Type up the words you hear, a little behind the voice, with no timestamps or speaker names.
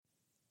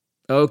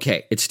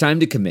Okay, it's time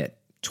to commit.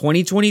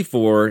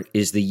 2024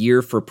 is the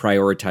year for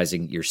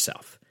prioritizing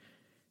yourself.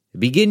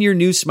 Begin your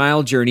new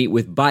smile journey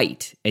with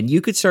Byte, and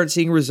you could start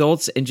seeing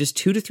results in just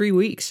 2 to 3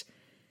 weeks.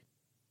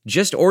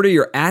 Just order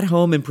your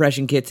at-home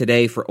impression kit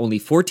today for only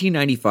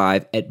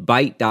 $14.95 at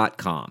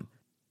Byte.com.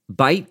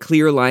 Byte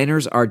clear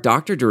liners are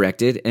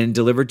doctor-directed and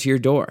delivered to your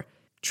door.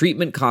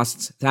 Treatment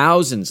costs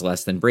thousands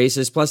less than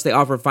braces, plus they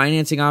offer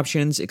financing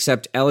options,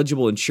 accept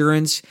eligible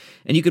insurance,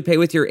 and you could pay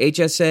with your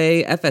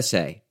HSA,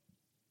 FSA.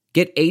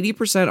 Get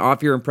 80%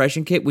 off your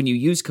impression kit when you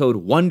use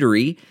code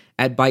WONDERY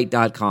at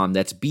Byte.com.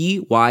 That's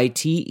BYTE.com.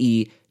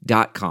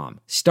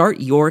 Start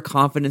your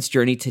confidence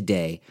journey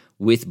today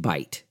with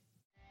Byte.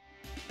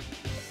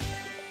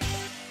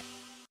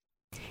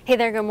 Hey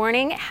there, good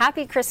morning.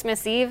 Happy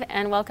Christmas Eve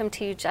and welcome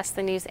to Just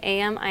the News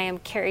AM. I am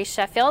Carrie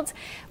Sheffield.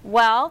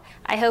 Well,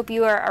 I hope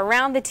you are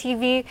around the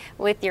TV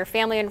with your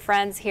family and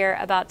friends here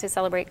about to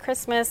celebrate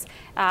Christmas.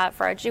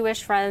 For our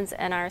Jewish friends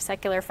and our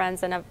secular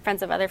friends and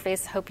friends of other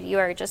faiths, hope you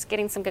are just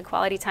getting some good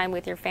quality time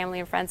with your family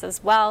and friends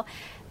as well.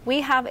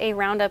 We have a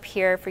roundup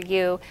here for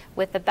you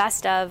with the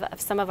best of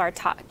some of our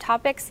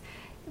topics.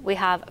 We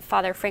have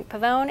Father Frank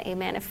Pavone, a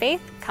man of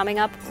faith, coming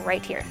up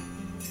right here.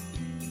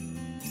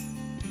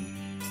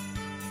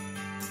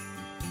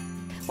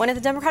 One of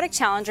the Democratic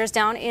challengers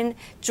down in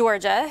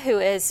Georgia who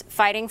is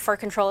fighting for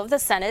control of the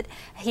Senate,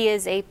 he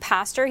is a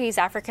pastor, he's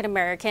African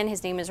American,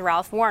 his name is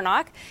Ralph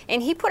Warnock,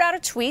 and he put out a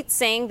tweet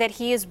saying that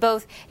he is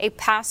both a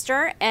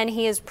pastor and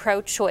he is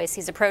pro-choice.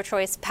 He's a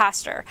pro-choice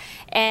pastor.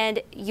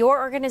 And your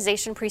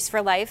organization, Priests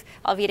for Life,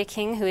 Alveda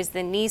King, who is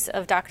the niece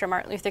of Dr.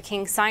 Martin Luther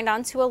King, signed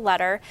on to a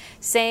letter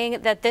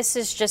saying that this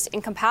is just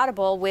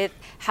incompatible with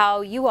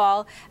how you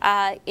all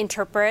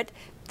interpret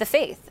the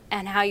faith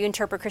and how you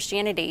interpret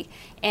Christianity.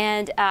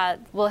 And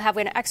we'll have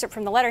an excerpt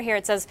from the letter here.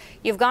 It says,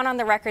 "You've gone on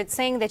the record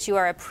saying that you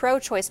are a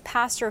pro-choice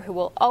pastor who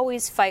will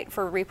always fight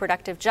for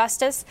reproductive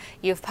justice.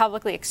 You've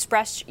publicly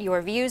expressed your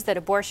views that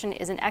abortion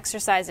is an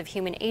exercise of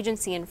human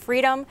agency and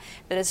freedom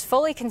that is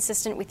fully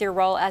consistent with your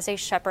role as a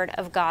shepherd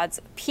of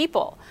God's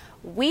people.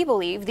 We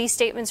believe these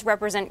statements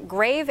represent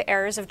grave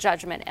errors of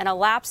judgment and a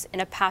lapse in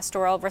a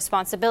pastoral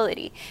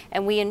responsibility,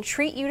 and we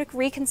entreat you to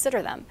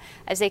reconsider them.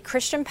 As a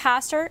Christian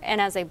pastor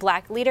and as a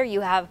black leader, you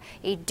have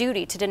a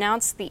duty to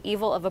denounce the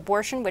evil of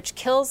abortion, which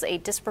kills a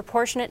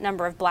disproportionate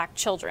number of black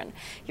children.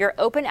 Your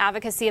open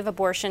advocacy of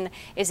abortion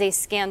is a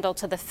scandal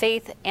to the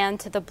faith and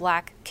to the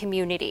black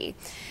community."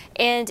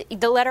 And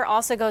the letter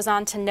also goes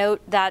on to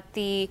note that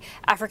the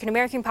African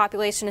American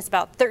population is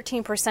about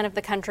 13% of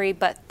the country,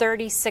 but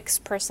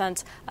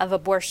 36% of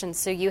abortions.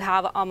 So you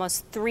have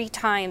almost 3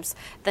 times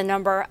the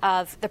number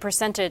of the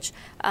percentage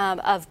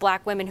of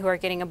black women who are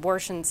getting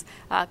abortions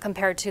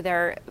compared to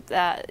their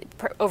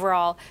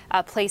overall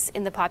place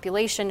in the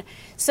population.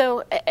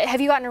 So have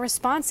you gotten a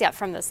response yet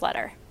from this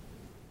letter?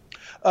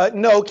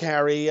 No,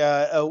 Carrie.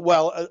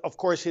 Of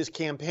course, his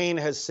campaign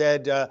has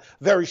said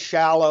very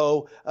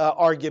shallow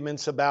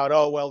arguments about,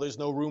 oh, well, there's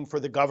no room for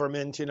the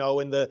government, in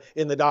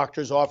the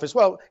doctor's office.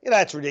 Well,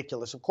 that's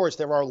ridiculous. Of course,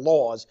 there are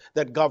laws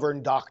that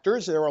govern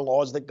doctors. There are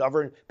laws that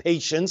govern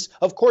patients.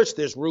 Of course,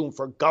 there's room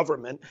for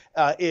government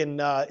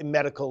in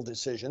medical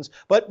decisions.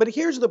 But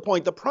here's the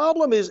point. The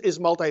problem is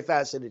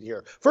multifaceted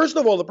here. First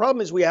of all, the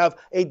problem is we have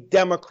a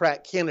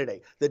Democrat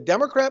candidate. The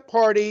Democrat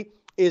Party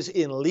is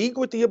in league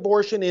with the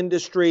abortion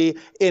industry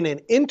in an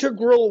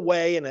integral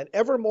way, in an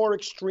ever more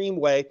extreme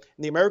way.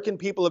 And the American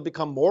people have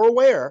become more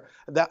aware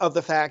of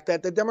the fact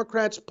that the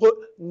Democrats put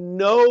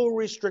no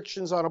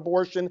restrictions on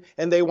abortion,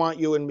 and they want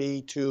you and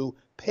me to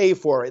pay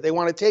for it. They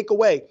want to take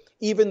away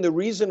even the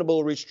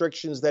reasonable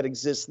restrictions that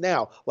exist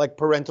now, like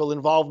parental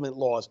involvement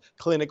laws,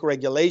 clinic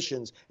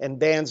regulations, and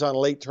bans on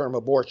late-term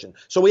abortion.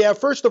 So we have,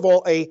 first of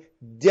all, a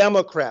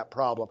Democrat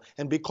problem.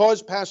 And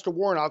because Pastor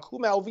Warnock,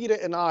 whom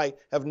Alveda and I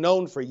have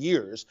known for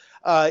years,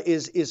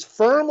 is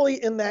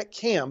firmly in that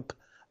camp,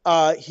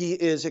 he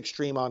is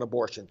extreme on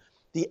abortion.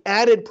 The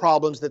added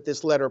problems that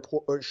this letter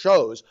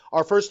shows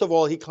are, first of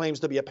all, he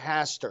claims to be a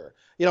pastor.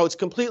 It's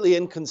completely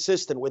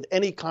inconsistent with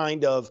any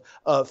kind of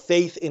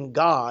faith in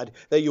God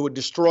that you would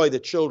destroy the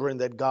children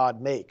that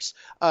God makes.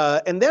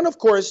 And then, of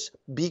course,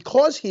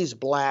 because he's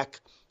black,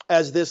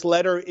 as this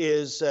letter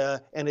is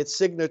and its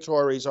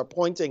signatories are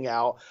pointing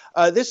out,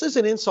 this is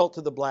an insult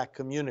to the black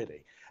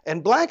community.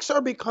 And blacks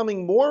are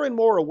becoming more and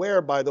more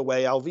aware, by the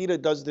way.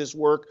 Alveda does this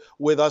work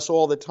with us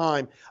all the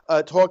time,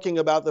 talking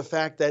about the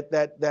fact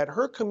that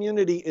her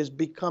community is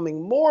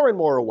becoming more and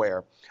more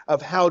aware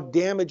of how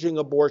damaging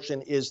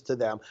abortion is to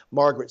them.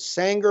 Margaret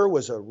Sanger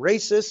was a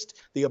racist.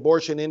 The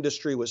abortion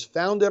industry was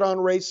founded on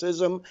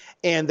racism,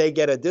 and they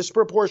get a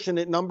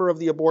disproportionate number of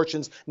the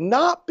abortions,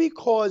 not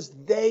because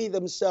they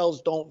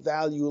themselves don't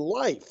value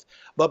life,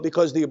 but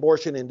because the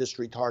abortion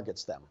industry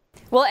targets them.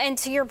 Well, and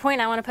to your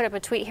point, I want to put up a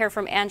tweet here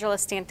from Angela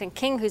Stanton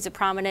King, who's a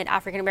prominent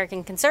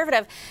African-American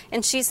conservative.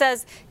 And she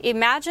says,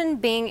 imagine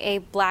being a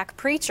black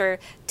preacher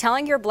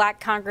telling your black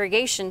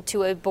congregation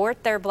to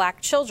abort their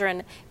black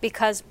children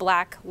because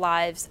Black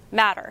lives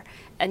matter.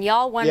 And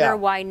y'all wonder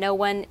why no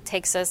one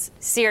takes us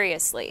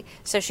seriously.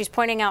 So she's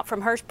pointing out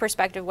from her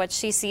perspective what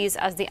she sees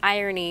as the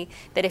irony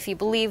that if you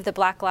believe that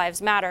Black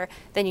lives matter,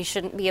 then you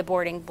shouldn't be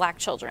aborting black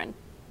children.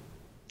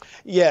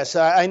 Yes,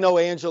 I know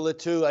Angela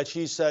too.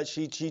 She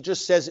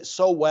just says it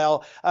so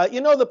well.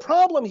 The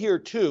problem here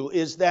too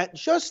is that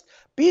just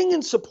being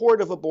in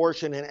support of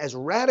abortion, and as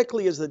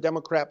radically as the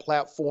Democrat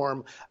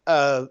platform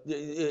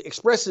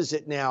expresses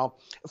it now,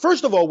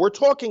 first of all, we're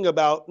talking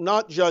about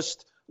not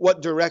just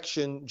what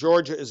direction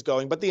Georgia is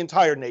going, but the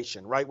entire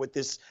nation, right? With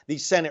these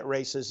Senate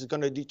races is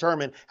going to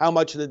determine how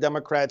much the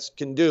Democrats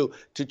can do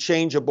to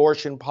change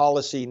abortion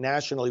policy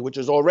nationally, which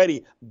is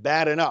already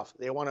bad enough.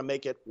 They want to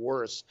make it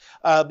worse.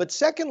 But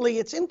secondly,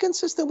 it's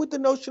inconsistent with the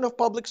notion of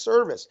public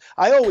service.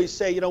 I always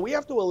say, we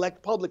have to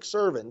elect public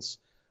servants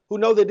who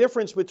know the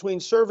difference between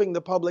serving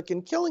the public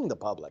and killing the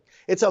public.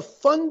 It's a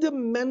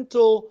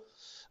fundamental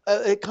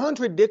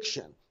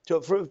contradiction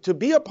to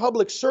be a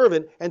public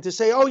servant and to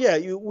say, oh yeah,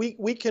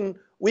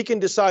 we can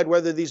decide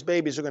whether these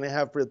babies are going to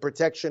have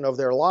protection of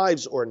their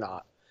lives or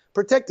not.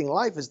 Protecting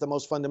life is the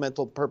most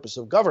fundamental purpose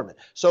of government.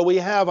 So we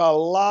have a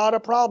lot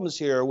of problems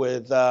here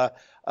with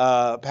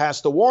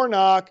Pastor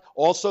Warnock,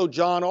 also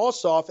Jon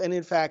Ossoff, and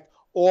in fact,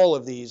 all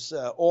of these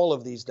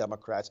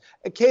Democrats.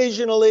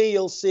 Occasionally,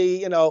 you'll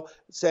see,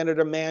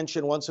 Senator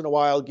Manchin once in a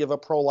while give a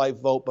pro-life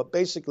vote, but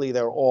basically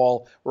they're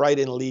all right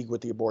in league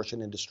with the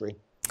abortion industry.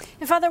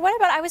 And Father, what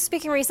about, I was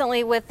speaking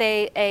recently with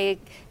a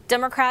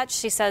Democrat.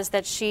 She says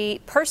that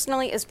she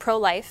personally is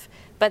pro-life,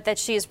 but that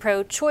she is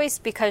pro-choice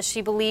because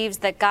she believes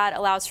that God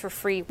allows for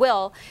free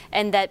will,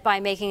 and that by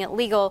making it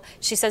legal,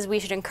 she says we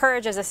should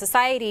encourage as a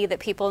society that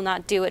people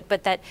not do it,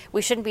 but that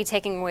we shouldn't be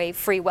taking away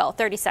free will.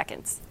 30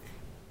 seconds.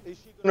 Is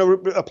she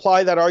going to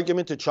apply that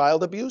argument to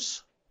child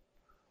abuse?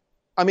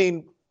 I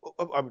mean,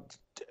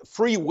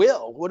 free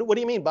will. What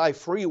do you mean by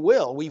free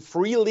will? We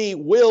freely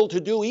will to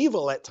do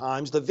evil at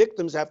times. The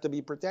victims have to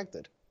be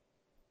protected.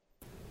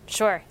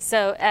 Sure.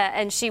 So,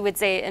 and she would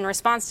say in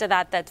response to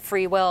that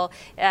free will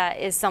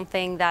is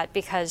something that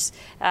because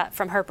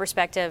from her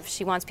perspective,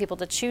 she wants people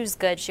to choose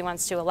good. She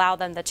wants to allow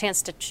them the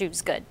chance to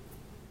choose good.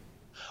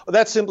 Well,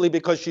 that's simply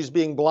because she's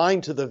being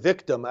blind to the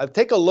victim.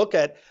 Take a look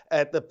at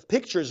the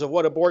pictures of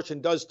what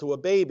abortion does to a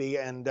baby,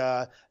 and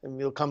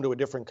you'll come to a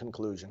different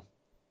conclusion.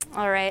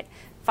 All right.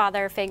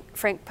 Father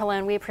Frank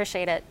Pallone, we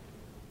appreciate it.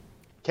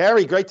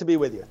 Carrie, great to be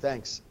with you.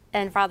 Thanks.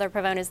 And Father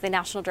Pavone is the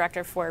National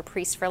Director for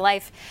Priests for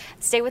Life.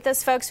 Stay with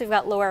us, folks. We've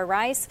got Laura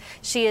Rice.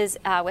 She is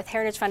with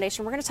Heritage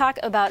Foundation. We're going to talk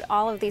about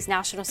all of these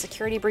national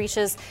security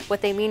breaches,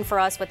 what they mean for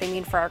us, what they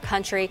mean for our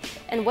country,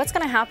 and what's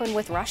going to happen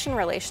with Russian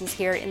relations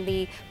here in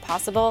the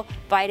possible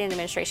Biden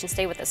administration.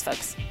 Stay with us,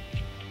 folks.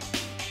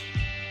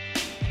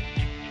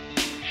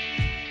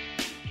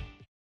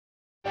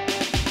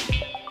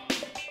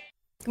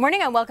 Good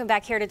morning and welcome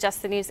back here to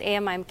Just the News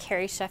AM. I'm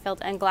Carrie Sheffield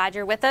and glad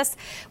you're with us.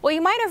 Well,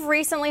 you might have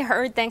recently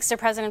heard, thanks to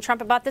President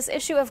Trump, about this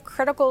issue of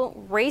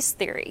critical race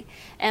theory.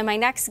 And my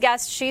next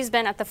guest, she's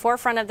been at the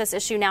forefront of this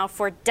issue now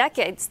for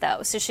decades,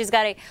 though. So she's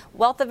got a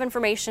wealth of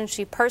information.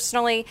 She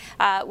personally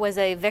was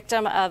a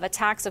victim of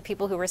attacks of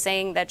people who were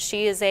saying that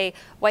she is a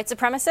white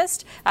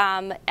supremacist.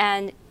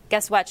 And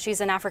guess what?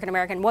 She's an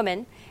African-American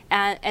woman.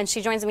 And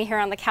she joins me here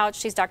on the couch.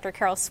 She's Dr.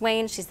 Carol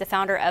Swain. She's the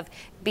founder of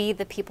Be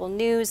the People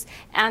News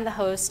and the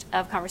host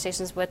of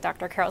Conversations with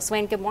Dr. Carol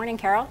Swain. Good morning,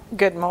 Carol.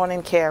 Good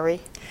morning,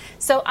 Carrie.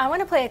 So I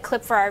want to play a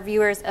clip for our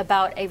viewers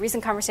about a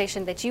recent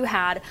conversation that you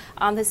had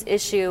on this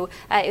issue.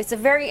 It's a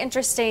very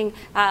interesting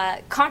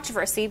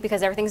controversy,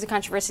 because everything's a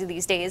controversy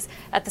these days,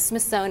 at the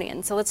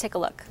Smithsonian. So let's take a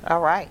look.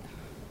 All right.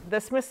 The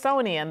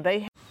Smithsonian,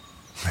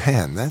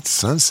 Man, that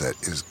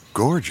sunset is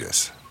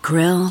gorgeous.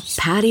 Grill,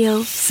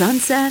 patio,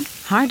 sunset.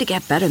 Hard to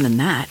get better than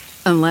that.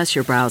 Unless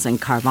you're browsing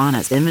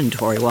Carvana's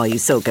inventory while you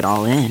soak it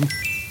all in.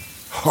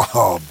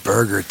 Oh,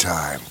 burger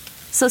time.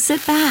 So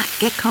sit back,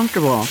 get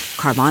comfortable.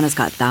 Carvana's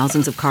got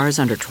thousands of cars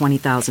under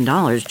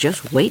 $20,000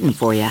 just waiting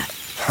for you.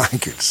 I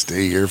could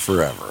stay here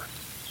forever.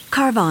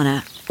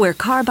 Carvana, where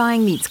car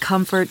buying meets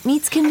comfort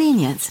meets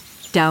convenience.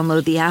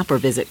 Download the app or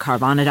visit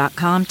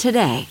Carvana.com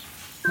today.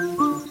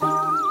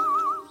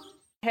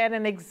 had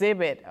an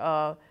exhibit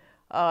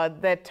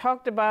that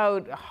talked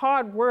about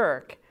hard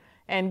work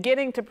and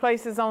getting to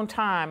places on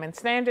time and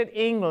standard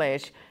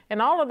English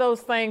and all of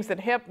those things that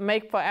help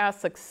make for our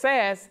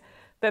success,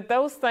 that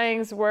those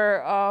things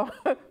were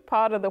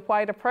part of the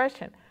white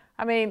oppression.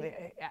 I mean,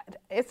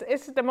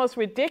 it's the most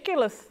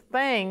ridiculous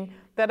thing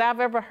that I've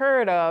ever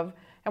heard of.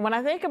 And when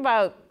I think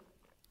about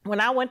when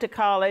I went to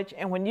college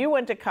and when you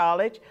went to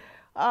college,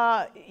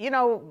 there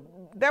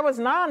was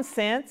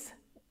nonsense.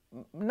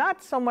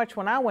 Not so much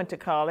when I went to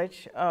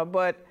college,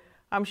 but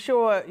I'm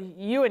sure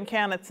you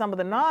encountered some of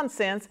the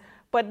nonsense.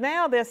 But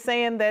now they're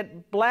saying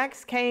that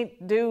blacks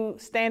can't do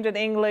standard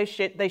English,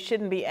 they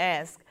shouldn't be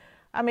asked.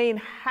 I mean,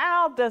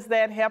 how does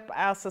that help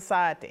our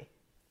society?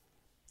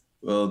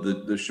 Well,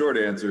 the short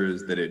answer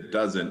is that it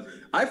doesn't.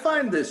 I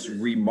find this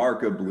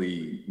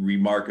remarkably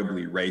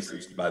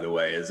racist, by the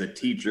way, as a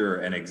teacher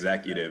and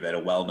executive at a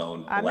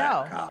well-known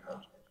black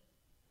college.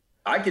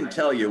 I can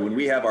tell you when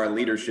we have our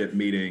leadership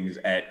meetings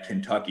at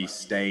Kentucky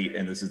State,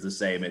 and this is the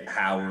same at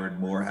Howard,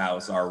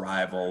 Morehouse, our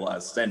rival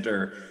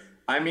center,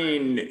 I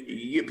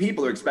mean,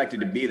 people are expected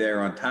to be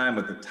there on time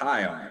with a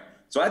tie on.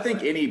 So I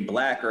think any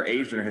black or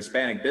Asian or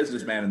Hispanic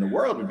businessman in the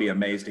world would be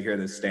amazed to hear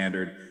this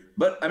standard.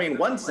 But I mean,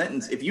 one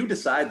sentence, if you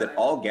decide that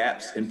all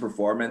gaps in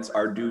performance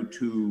are due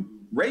to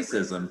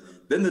racism,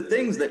 then the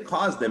things that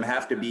cause them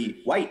have to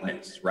be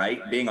whiteness,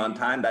 right? Being on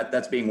time,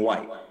 that's being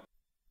white.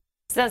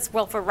 So that's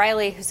Wilford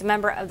Riley, who's a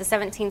member of the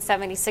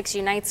 1776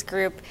 Unites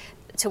group,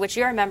 to which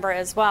you're a member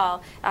as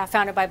well,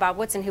 founded by Bob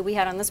Woodson, who we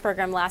had on this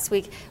program last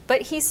week.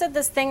 But he said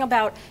this thing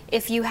about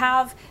if you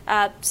have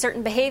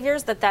certain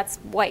behaviors, that's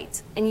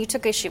white, and you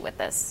took issue with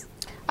this.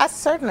 I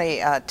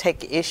certainly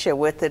take issue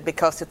with it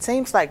because it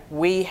seems like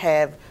we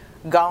have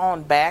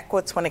gone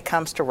backwards when it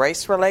comes to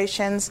race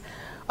relations.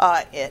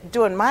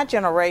 During my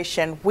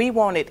generation, we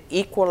wanted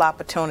equal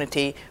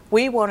opportunity.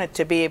 We wanted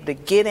to be able to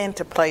get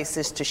into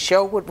places to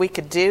show what we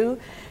could do.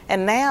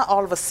 And now,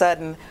 all of a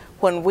sudden,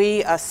 when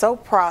we are so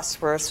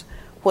prosperous,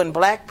 when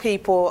black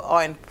people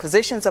are in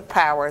positions of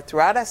power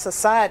throughout our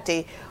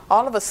society,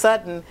 all of a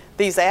sudden,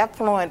 these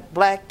affluent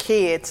black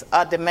kids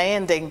are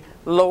demanding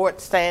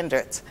lowered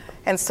standards.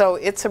 And so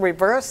it's a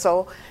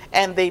reversal.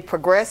 And the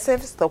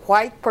progressives, the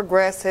white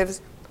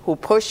progressives who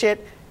push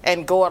it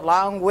and go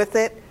along with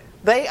it,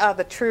 they are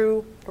the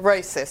true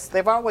racists.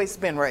 They've always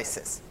been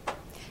racist.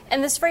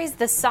 And this phrase,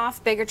 the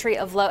soft bigotry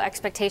of low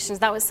expectations,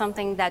 that was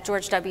something that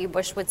George W.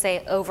 Bush would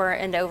say over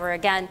and over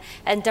again.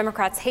 And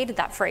Democrats hated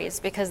that phrase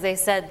because they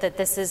said that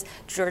this is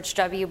George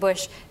W.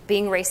 Bush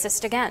being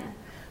racist again.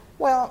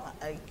 Well,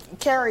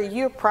 Carrie,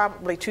 you're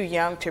probably too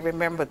young to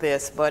remember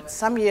this, but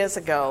some years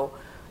ago,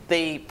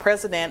 the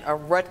president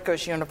of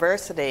Rutgers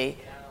University,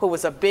 who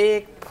was a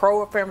big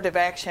pro-affirmative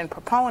action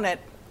proponent,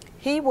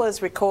 he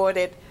was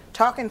recorded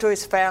talking to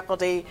his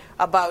faculty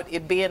about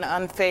it being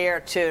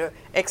unfair to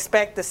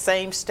expect the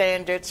same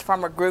standards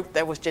from a group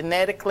that was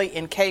genetically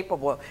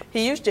incapable.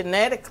 He used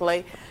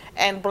genetically,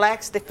 and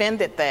blacks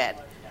defended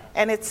that.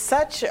 And it's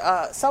so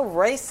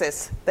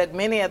racist that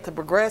many of the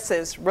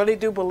progressives really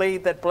do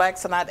believe that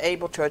blacks are not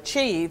able to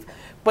achieve.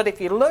 But if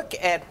you look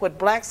at what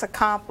blacks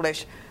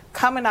accomplished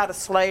coming out of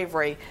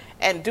slavery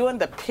and during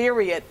the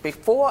period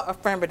before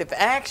affirmative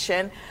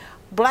action,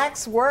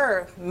 blacks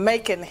were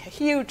making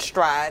huge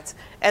strides,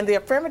 and the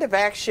affirmative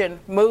action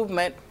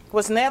movement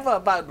was never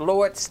about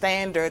lowered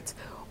standards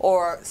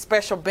or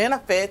special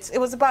benefits. It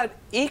was about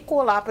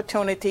equal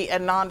opportunity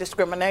and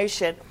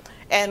non-discrimination.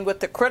 And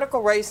with the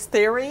critical race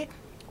theory,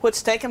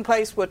 what's taken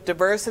place with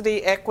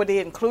diversity, equity,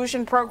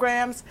 inclusion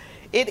programs,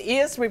 it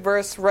is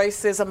reverse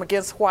racism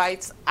against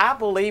whites. I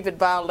believe it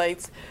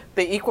violates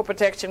the Equal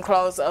Protection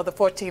Clause of the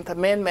 14th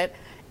Amendment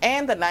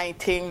and the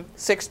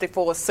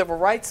 1964 Civil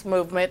Rights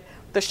Movement,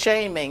 the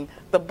shaming,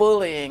 the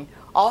bullying,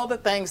 all the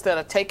things that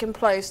are taking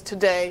place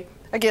today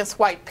against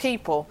white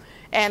people.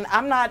 And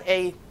I'm not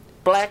a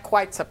black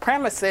white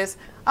supremacist.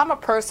 I'm a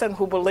person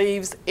who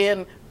believes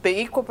in the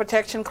Equal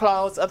Protection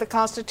Clause of the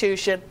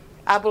Constitution.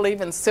 I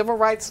believe in civil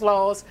rights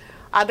laws.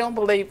 I don't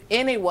believe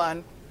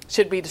anyone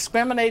should be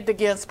discriminated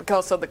against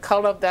because of the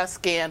color of their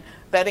skin.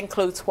 That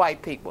includes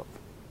white people.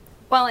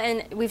 Well,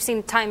 and we've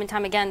seen time and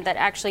time again that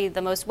actually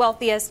the most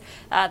wealthiest,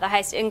 the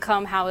highest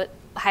income,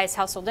 highest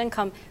household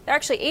income, they're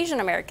actually Asian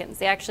Americans.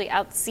 They actually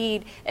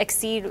exceed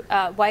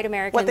white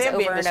Americans over and over. Well, they're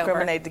being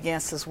discriminated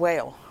against as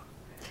well.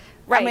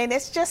 Right. I mean,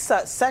 it's just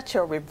such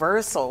a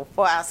reversal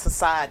for our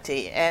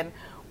society. And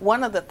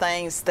one of the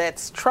things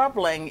that's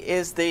troubling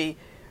is the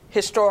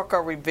historical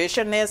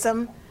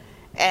revisionism.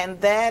 And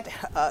that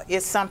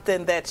is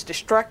something that's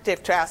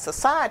destructive to our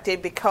society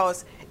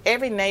because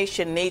every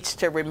nation needs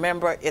to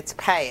remember its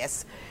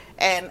past.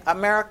 And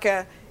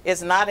America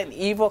is not an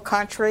evil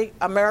country.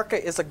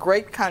 America is a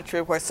great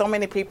country where so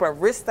many people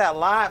have risked their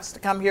lives to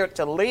come here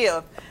to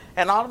live,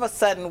 and all of a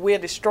sudden we're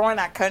destroying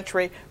our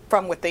country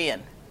from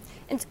within.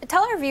 And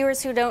tell our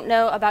viewers who don't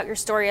know about your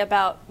story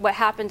about what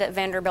happened at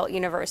Vanderbilt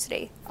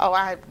University. Oh,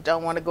 I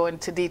don't want to go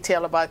into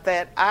detail about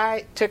that.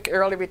 I took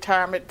early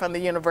retirement from the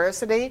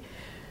university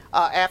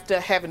after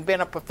having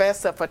been a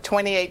professor for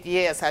 28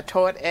 years. I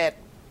taught at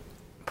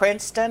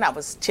Princeton. I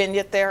was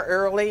tenured there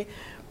early.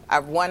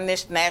 I've won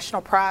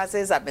national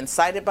prizes. I've been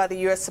cited by the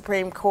U.S.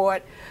 Supreme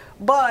Court.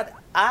 But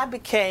I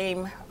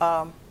became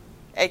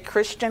a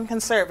Christian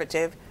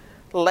conservative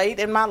late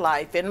in my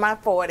life, in my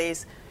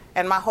 40s,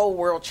 and my whole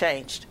world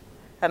changed.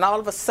 And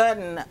all of a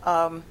sudden,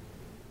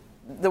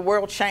 the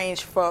world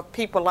changed for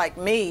people like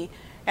me.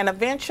 And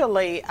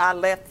eventually, I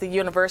left the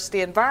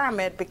university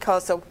environment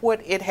because of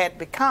what it had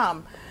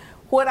become.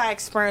 What I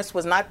experienced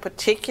was not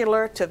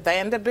particular to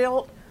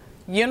Vanderbilt.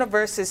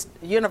 Universities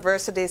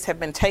have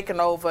been taken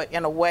over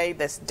in a way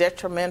that's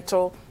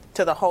detrimental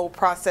to the whole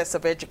process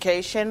of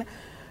education.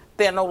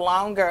 They're no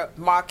longer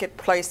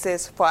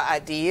marketplaces for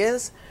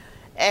ideas.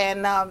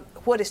 And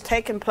what is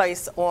taking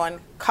place on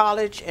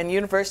college and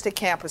university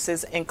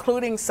campuses,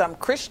 including some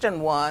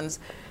Christian ones,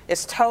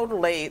 is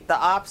totally the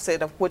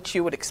opposite of what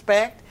you would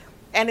expect.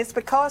 And it's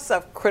because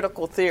of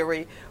critical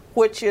theory,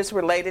 which is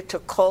related to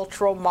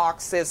cultural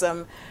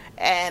Marxism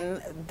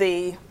and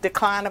the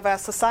decline of our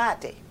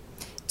society.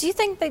 Do you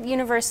think that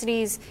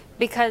universities,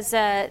 because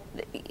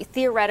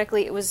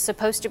theoretically it was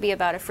supposed to be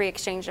about a free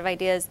exchange of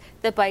ideas,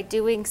 that by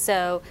doing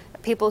so,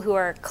 people who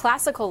are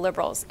classical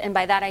liberals, and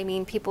by that I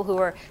mean people who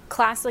are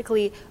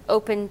classically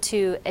open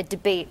to a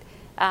debate,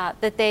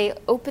 that they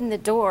open the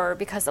door,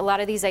 because a lot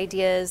of these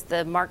ideas,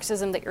 the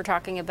Marxism that you're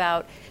talking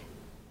about,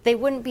 they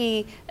wouldn't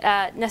be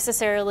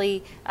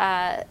necessarily,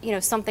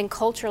 something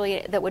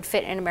culturally that would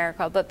fit in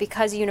America, but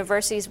because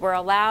universities were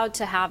allowed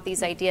to have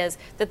these ideas,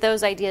 that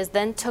those ideas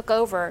then took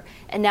over,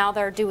 and now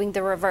they're doing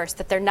the reverse,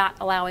 that they're not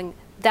allowing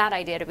that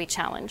idea to be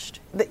challenged.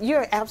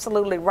 You're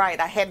absolutely right.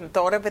 I hadn't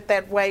thought of it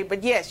that way,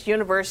 but yes,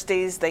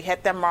 universities, they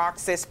had their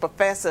Marxist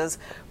professors,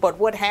 but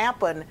what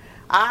happened,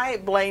 I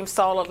blame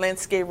Saul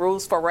Alinsky,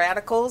 Rules for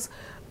Radicals.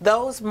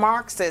 Those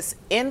Marxists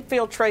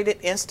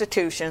infiltrated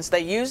institutions. They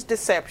used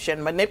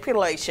deception,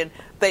 manipulation.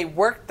 They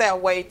worked their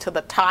way to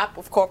the top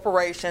of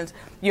corporations,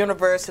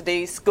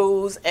 universities,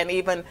 schools, and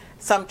even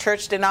some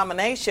church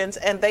denominations,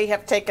 and they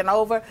have taken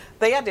over.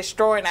 They are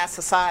destroying our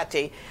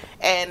society.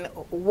 And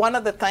one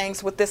of the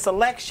things with this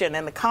election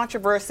and the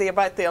controversy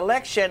about the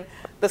election,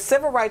 the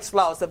civil rights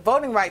laws, the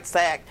Voting Rights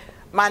Act,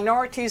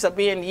 minorities are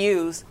being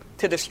used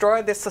to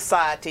destroy this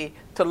society,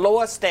 to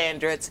lower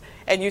standards,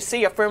 and you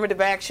see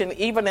affirmative action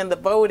even in the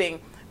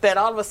voting, that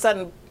all of a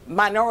sudden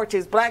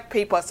minorities, black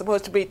people, are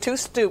supposed to be too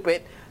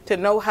stupid to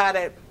know how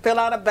to fill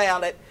out a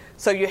ballot,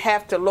 so you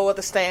have to lower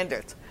the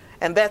standards.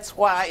 And that's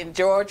why in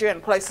Georgia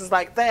and places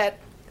like that,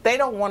 they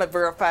don't want to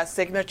verify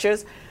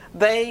signatures.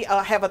 They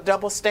have a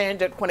double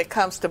standard when it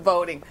comes to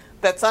voting.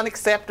 That's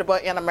unacceptable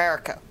in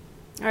America.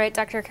 All right,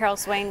 Dr. Carol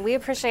Swain, we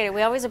appreciate it.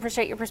 We always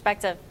appreciate your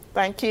perspective.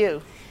 Thank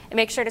you. And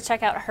make sure to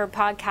check out her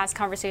podcast,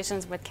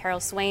 Conversations with Carol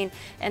Swain,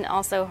 and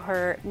also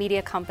her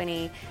media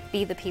company,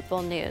 Be the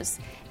People News.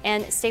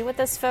 And stay with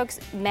us, folks.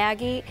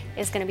 Maggie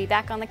is going to be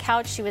back on the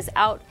couch. She was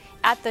out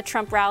at the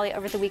Trump rally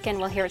over the weekend.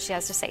 We'll hear what she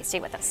has to say. Stay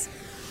with us.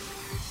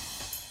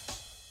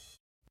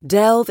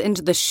 Delve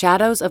into the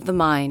shadows of the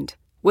mind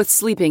with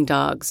Sleeping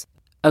Dogs,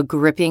 a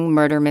gripping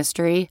murder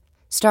mystery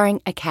starring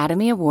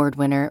Academy Award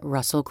winner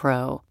Russell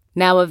Crowe.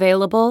 Now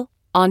available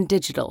on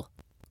digital.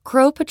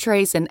 Crowe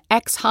portrays an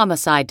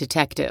ex-homicide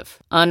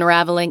detective,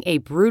 unraveling a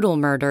brutal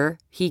murder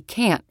he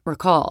can't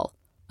recall.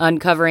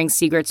 Uncovering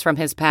secrets from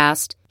his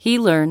past, he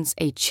learns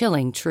a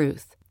chilling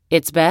truth.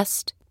 It's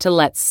best to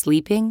let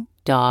sleeping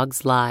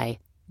dogs lie.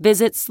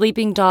 Visit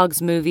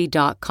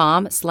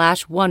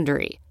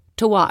sleepingdogsmovie.com/Wondery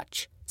to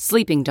watch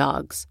Sleeping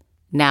Dogs,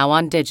 now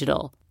on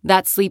digital.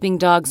 That's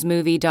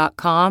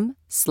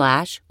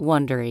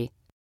sleepingdogsmovie.com/Wondery.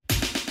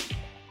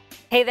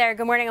 Hey there,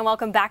 good morning and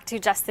welcome back to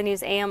Just the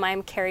News AM.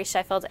 I'm Carrie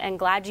Sheffield and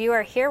glad you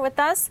are here with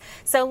us.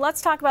 So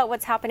let's talk about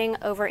what's happening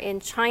over in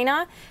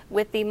China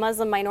with the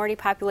Muslim minority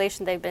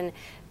population. They've been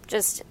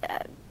just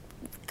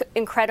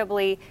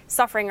incredibly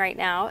suffering right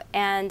now,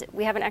 and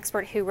we have an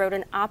expert who wrote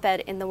an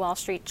op-ed in the Wall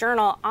Street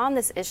Journal on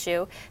this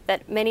issue,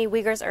 that many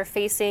Uyghurs are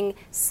facing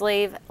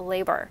slave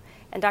labor.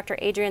 And Dr.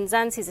 Adrian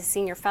Zenz, he's a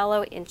senior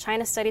fellow in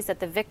China studies at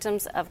the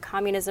Victims of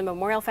Communism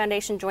Memorial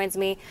Foundation, joins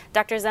me.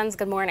 Dr. Zenz,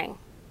 good morning.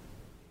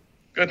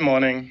 Good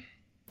morning.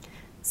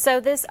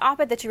 So this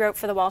op-ed that you wrote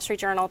for the Wall Street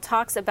Journal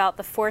talks about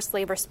the forced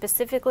labor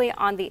specifically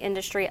on the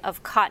industry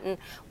of cotton.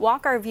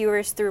 Walk our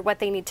viewers through what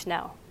they need to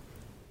know.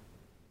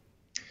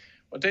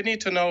 What they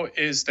need to know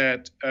is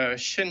that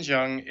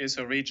Xinjiang is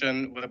a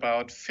region with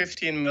about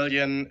 15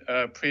 million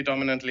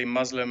predominantly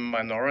Muslim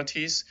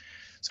minorities,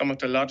 some of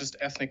the largest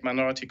ethnic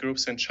minority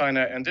groups in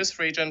China. And this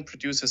region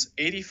produces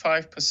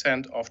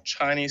 85% of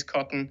Chinese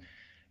cotton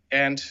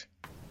and,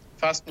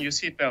 fasten your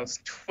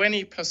seatbelts,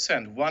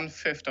 20%,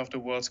 1/5 of the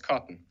world's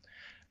cotton.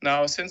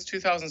 Now, since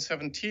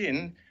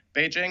 2017,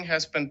 Beijing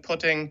has been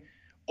putting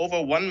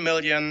over 1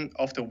 million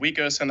of the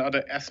Uyghurs and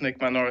other ethnic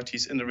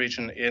minorities in the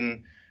region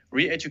in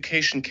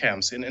re-education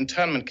camps, in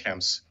internment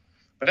camps.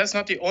 But that's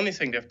not the only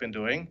thing they've been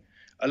doing.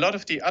 A lot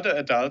of the other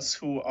adults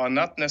who are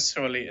not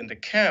necessarily in the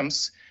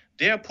camps,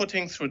 they are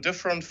putting through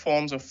different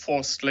forms of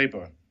forced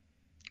labor.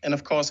 And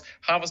of course,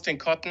 harvesting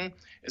cotton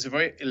is a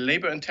very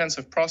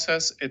labor-intensive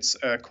process. It's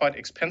quite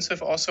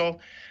expensive also.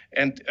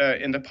 And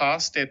in the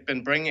past, they'd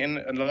been bringing in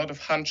a lot of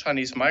Han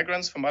Chinese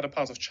migrants from other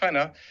parts of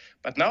China.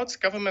 But now it's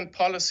government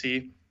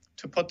policy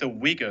to put the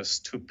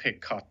Uyghurs to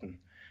pick cotton.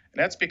 And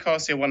that's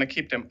because they want to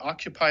keep them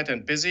occupied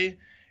and busy.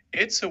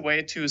 It's a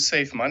way to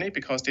save money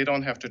because they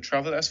don't have to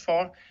travel as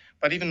far.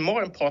 But even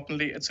more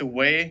importantly, it's a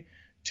way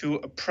to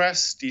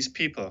oppress these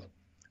people,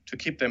 to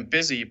keep them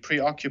busy,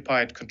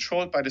 preoccupied,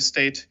 controlled by the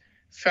state,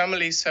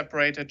 families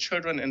separated,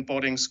 children in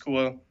boarding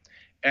school,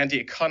 and the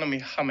economy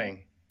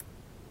humming.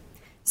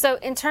 So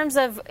in terms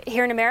of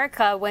here in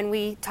America, when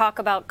we talk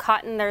about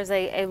cotton, there's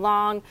a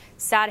long,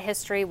 sad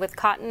history with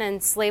cotton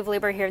and slave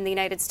labor here in the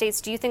United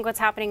States. Do you think what's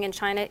happening in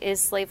China is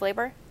slave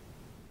labor?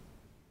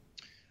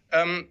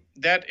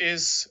 That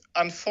is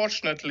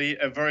unfortunately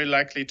a very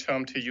likely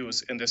term to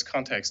use in this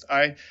context.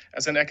 I,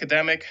 as an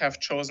academic, have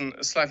chosen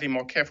a slightly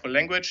more careful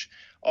language.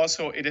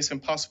 Also, it is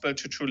impossible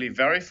to truly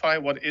verify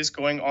what is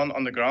going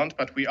on the ground,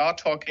 but we are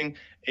talking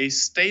a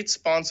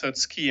state-sponsored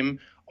scheme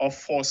of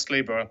forced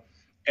labor,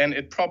 and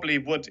it probably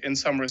would, in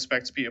some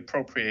respects, be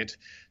appropriate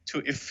to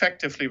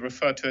effectively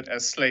refer to it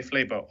as slave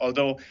labor,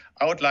 although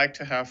I would like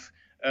to have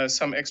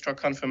some extra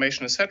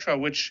confirmation, etc.,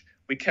 which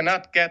we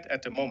cannot get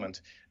at the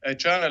moment.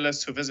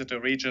 Journalists who visit the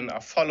region are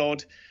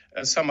followed,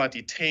 some are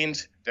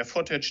detained, their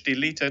footage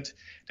deleted,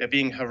 they're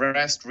being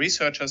harassed,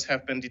 researchers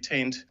have been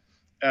detained,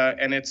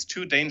 and it's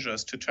too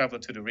dangerous to travel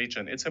to the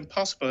region. It's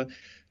impossible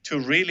to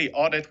really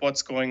audit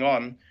what's going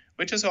on,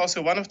 which is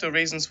also one of the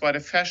reasons why the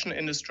fashion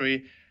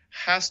industry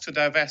has to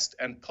divest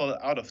and pull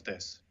out of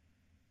this.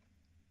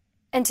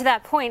 And to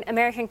that point,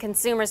 American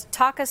consumers,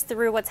 talk us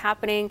through what's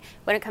happening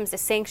when it comes to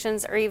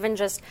sanctions or even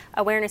just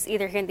awareness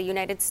either here in the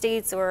United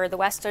States or the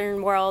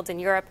Western world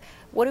and Europe.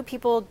 What are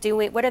people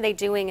doing? What are they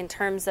doing in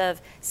terms of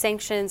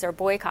sanctions or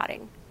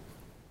boycotting?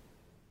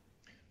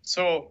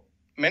 So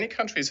many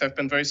countries have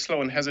been very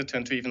slow and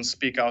hesitant to even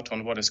speak out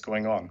on what is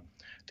going on.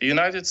 The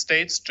United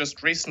States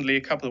just recently,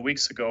 a couple of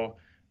weeks ago,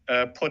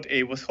 put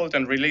a withhold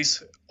and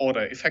release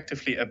order,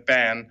 effectively a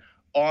ban,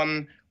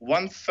 on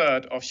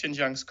 1/3 of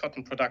Xinjiang's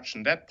cotton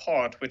production. That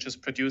part, which is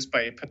produced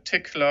by a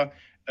particular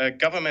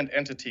government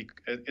entity,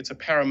 it's a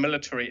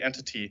paramilitary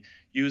entity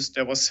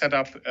that was set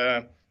up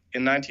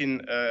in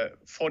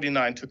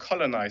 1949 to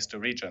colonize the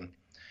region.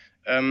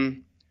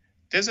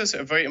 This is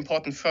a very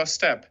important first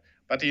step,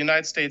 but the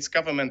United States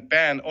government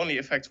ban only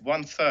affects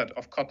 1/3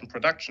 of cotton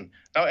production.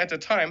 Now, at the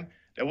time,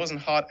 there wasn't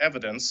hard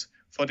evidence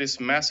for this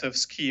massive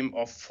scheme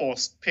of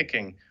forced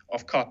picking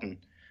of cotton.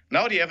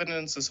 Now the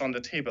evidence is on the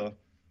table.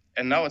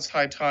 And now it's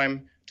high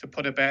time to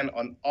put a ban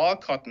on all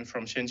cotton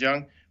from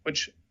Xinjiang,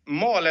 which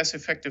more or less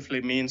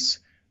effectively means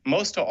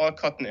most or all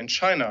cotton in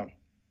China,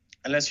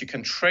 unless you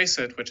can trace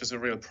it, which is a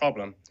real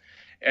problem.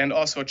 And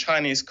also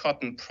Chinese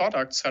cotton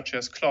products such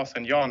as cloth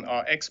and yarn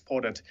are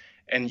exported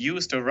and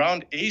used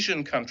around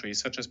Asian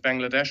countries such as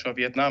Bangladesh or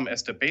Vietnam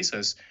as the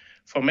basis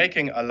for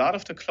making a lot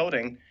of the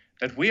clothing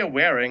that we are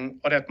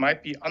wearing or that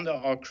might be under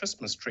our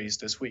Christmas trees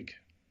this week.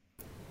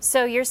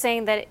 So you're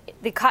saying that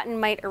the cotton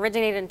might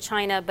originate in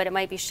China, but it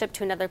might be shipped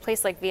to another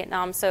place like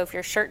Vietnam. So if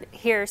your shirt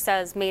here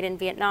says made in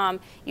Vietnam,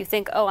 you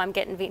think, oh, I'm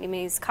getting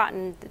Vietnamese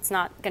cotton. It's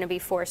not going to be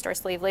forced or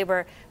slave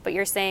labor. But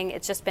you're saying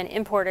it's just been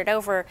imported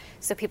over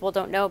so people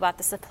don't know about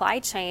the supply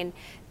chain.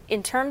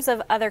 In terms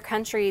of other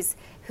countries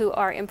who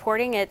are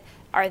importing it,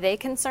 are they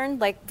concerned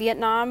like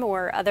Vietnam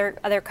or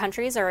other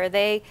countries, or are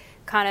they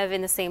kind of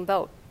in the same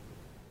boat?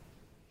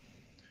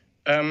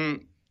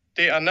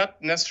 They are not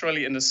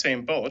necessarily in the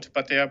same boat,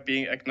 but they are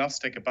being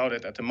agnostic about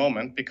it at the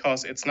moment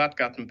because it's not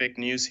gotten big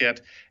news yet.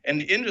 And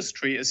the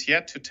industry is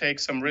yet to take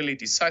some really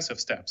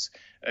decisive steps.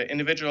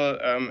 Individual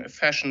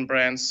fashion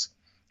brands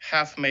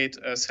have made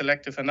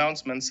selective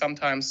announcements.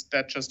 Sometimes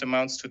that just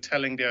amounts to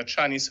telling their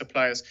Chinese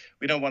suppliers,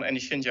 we don't want any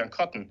Xinjiang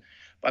cotton.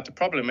 But the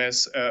problem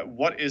is,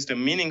 what is the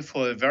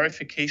meaningful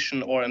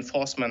verification or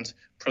enforcement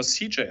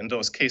procedure in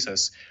those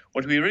cases?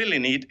 What we really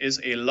need is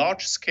a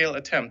large-scale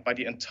attempt by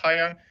the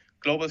entire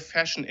global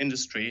fashion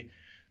industry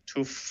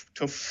to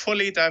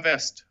fully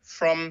divest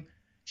from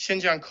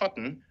Xinjiang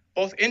cotton,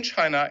 both in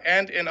China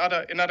and in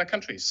other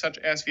countries, such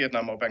as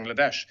Vietnam or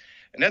Bangladesh.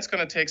 And that's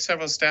going to take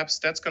several steps.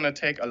 That's going to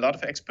take a lot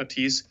of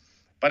expertise,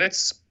 but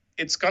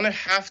it's going to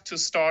have to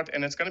start,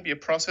 and it's going to be a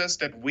process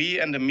that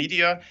we and the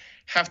media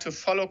have to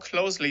follow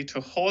closely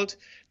to hold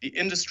the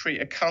industry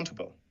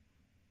accountable.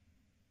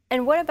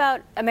 And what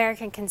about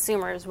American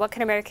consumers? What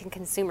can American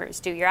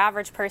consumers do? Your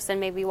average person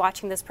maybe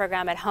watching this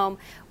program at home,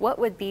 what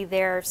would be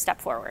their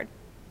step forward?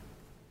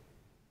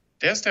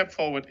 Their step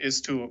forward is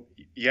to,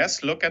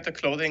 yes, look at the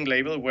clothing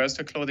label. Where's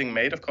the clothing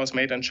made? Of course,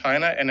 made in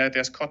China, and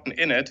there's cotton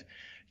in it.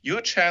 Your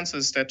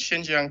chances that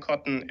Xinjiang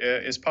cotton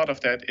is part of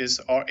that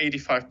are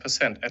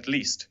 85% at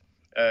least,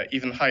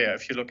 even higher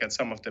if you look at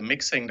some of the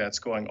mixing that's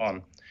going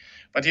on.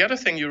 But the other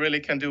thing you really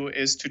can do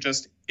is to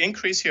just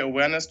increase your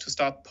awareness, to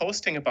start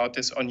posting about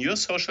this on your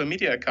social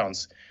media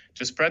accounts,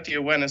 to spread the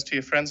awareness to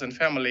your friends and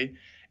family,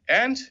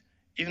 and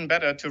even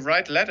better, to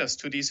write letters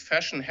to these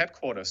fashion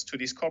headquarters, to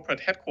these corporate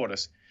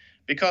headquarters,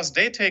 because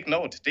they take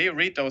note, they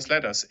read those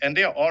letters, and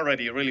they are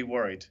already really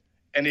worried,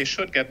 and they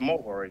should get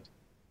more worried.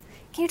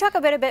 Can you talk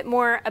a bit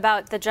more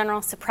about the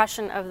general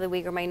suppression of the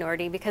Uyghur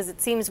minority? Because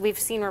it seems we've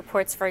seen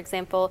reports, for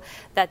example,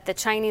 that the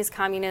Chinese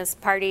Communist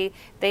Party,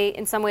 they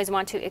in some ways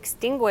want to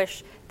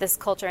extinguish this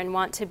culture and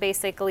want to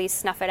basically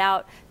snuff it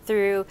out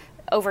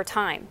over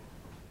time.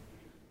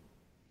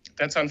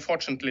 That's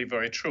unfortunately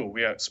very true.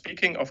 We are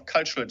speaking of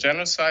cultural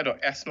genocide or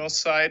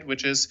ethnocide,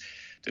 which is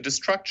the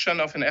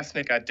destruction of an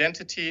ethnic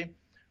identity.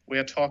 We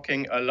are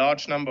talking a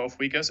large number of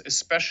Uyghurs,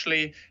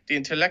 especially the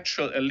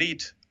intellectual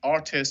elite,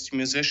 artists,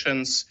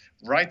 musicians,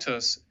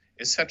 writers,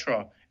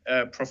 etc.,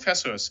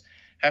 professors,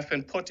 have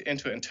been put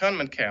into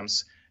internment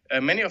camps.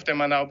 Many of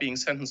them are now being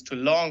sentenced to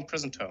long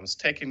prison terms,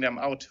 taking them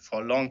out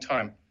for a long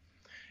time.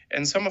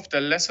 And some of the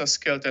lesser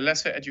skilled, the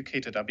lesser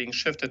educated are being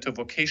shifted to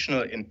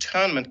vocational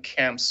internment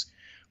camps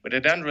where they're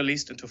then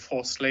released into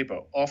forced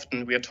labor.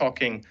 Often we are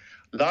talking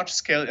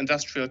large-scale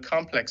industrial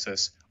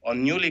complexes or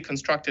newly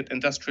constructed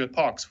industrial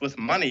parks with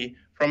money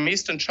from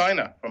Eastern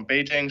China, from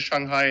Beijing,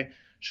 Shanghai,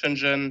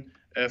 Shenzhen,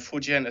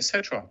 Fujian,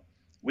 etc.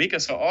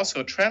 Uyghurs are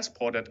also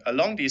transported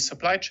along these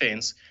supply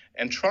chains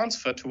and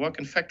transferred to work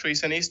in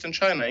factories in Eastern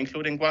China,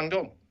 including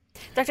Guangdong.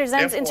 Dr.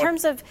 Zenz, in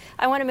terms of,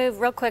 I want to move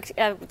real quick,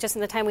 just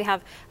in the time we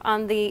have,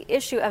 on the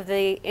issue of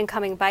the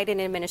incoming Biden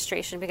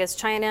administration, because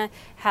China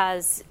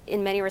has,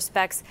 in many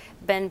respects,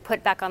 been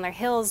put back on their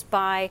heels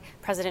by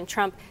President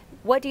Trump.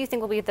 What do you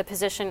think will be the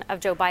position of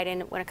Joe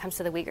Biden when it comes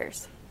to the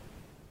Uyghurs?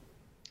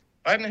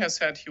 Biden has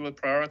said he will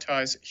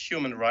prioritize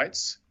human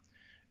rights,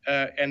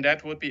 and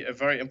that would be a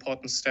very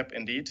important step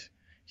indeed.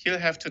 He'll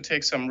have to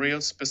take some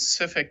real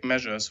specific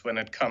measures when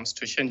it comes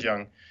to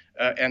Xinjiang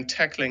and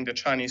tackling the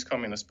Chinese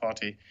Communist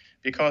Party,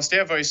 because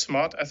they're very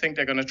smart. I think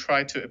they're going to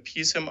try to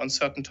appease him on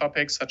certain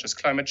topics, such as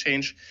climate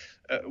change,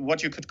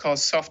 what you could call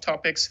soft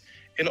topics,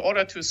 in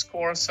order to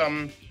score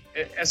some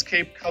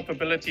escape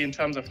culpability in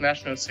terms of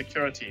national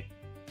security.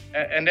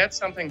 And that's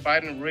something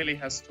Biden really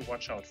has to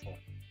watch out for.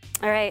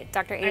 All right,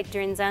 Dr.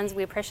 Adrian Zenz,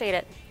 we appreciate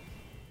it.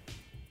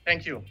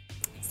 Thank you.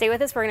 Stay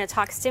with us. We're going to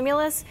talk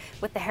stimulus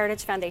with the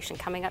Heritage Foundation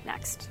coming up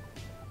next.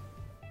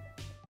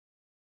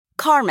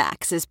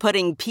 CarMax is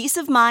putting peace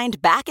of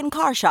mind back in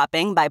car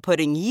shopping by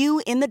putting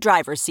you in the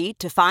driver's seat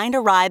to find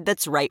a ride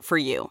that's right for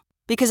you.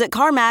 Because at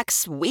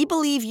CarMax, we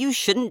believe you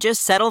shouldn't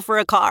just settle for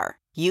a car.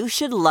 You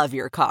should love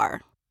your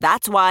car.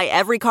 That's why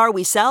every car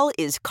we sell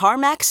is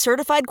CarMax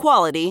certified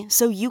quality,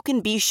 so you can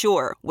be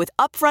sure with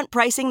upfront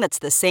pricing that's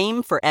the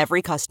same for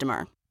every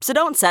customer. So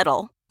don't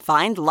settle.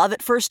 Find love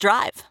at first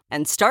drive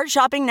and start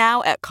shopping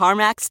now at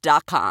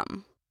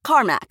CarMax.com.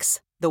 CarMax,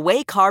 the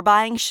way car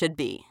buying should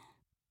be.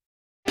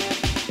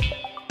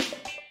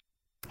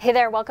 Hey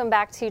there, welcome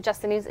back to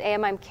Just the News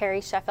AM. I'm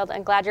Carrie Sheffield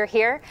and glad you're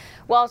here.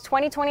 Well,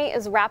 2020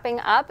 is wrapping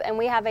up and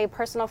we have a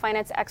personal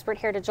finance expert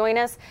here to join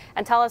us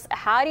and tell us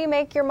how do you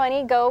make your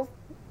money go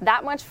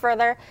that much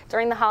further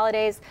during the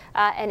holidays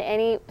and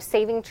any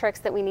saving tricks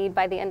that we need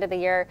by the end of the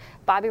year.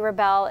 Bobbi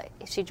Rebell,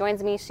 she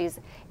joins me. She's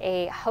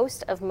a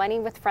host of Money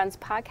with Friends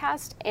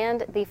podcast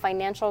and the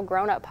Financial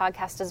Grown-Up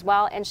podcast as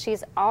well. And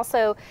she's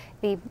also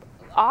the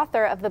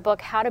author of the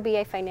book, How to Be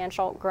a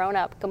Financial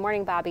Grown-Up. Good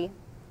morning, Bobbi.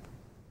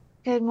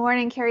 Good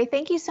morning, Carrie.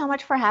 Thank you so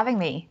much for having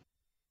me.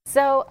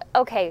 So,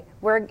 okay,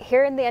 we're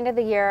here in the end of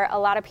the year. A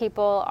lot of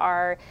people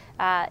are,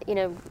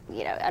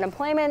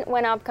 unemployment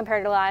went up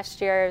compared to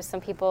last year. Some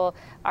people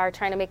are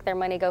trying to make their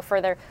money go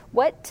further.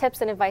 What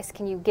tips and advice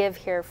can you give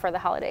here for the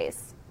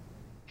holidays?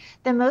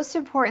 The most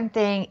important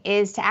thing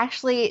is to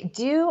actually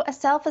do a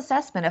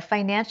self-assessment, a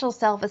financial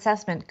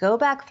self-assessment. Go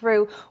back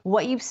through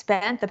what you've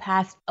spent the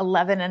past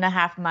 11 and a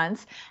half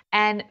months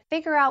and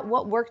figure out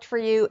what worked for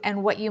you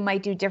and what you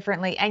might do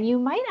differently. And you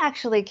might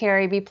actually,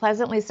 Carrie, be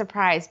pleasantly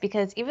surprised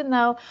because even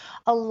though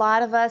a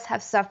lot of us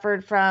have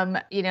suffered from,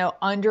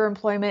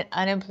 underemployment,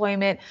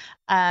 unemployment,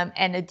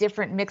 and a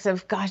different mix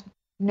of,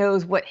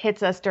 knows what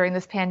hits us during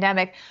this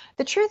pandemic.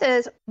 The truth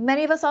is,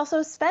 many of us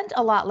also spent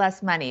a lot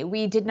less money.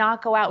 We did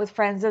not go out with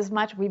friends as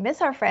much. We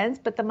miss our friends,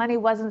 but the money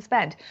wasn't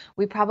spent.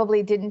 We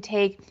probably didn't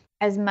take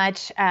as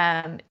much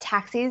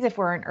taxis if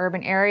we're in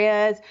urban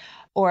areas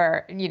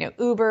or,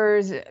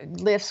 Ubers,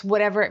 Lyfts,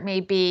 whatever it may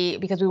be,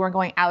 because we weren't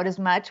going out as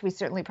much. We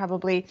certainly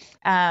probably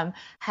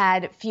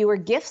had fewer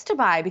gifts to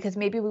buy because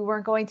maybe we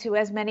weren't going to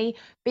as many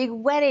big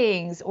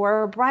weddings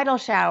or bridal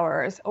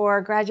showers or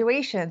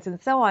graduations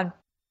and so on.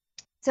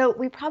 So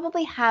we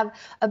probably have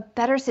a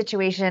better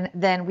situation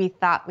than we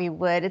thought we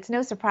would. It's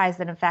no surprise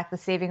that, in fact, the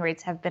saving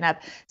rates have been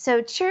up.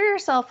 So cheer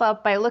yourself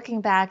up by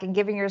looking back and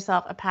giving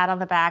yourself a pat on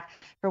the back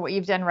for what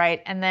you've done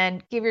right, and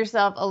then give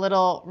yourself a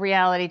little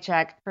reality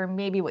check for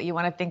maybe what you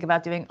want to think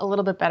about doing a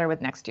little bit better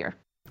with next year.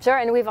 Sure,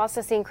 and we've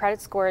also seen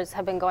credit scores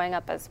have been going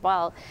up as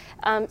well.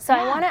 I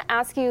want to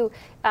ask you,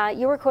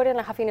 you were quoted in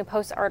a Huffington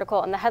Post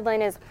article, and the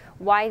headline is,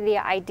 Why the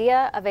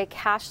Idea of a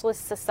Cashless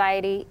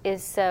Society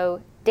is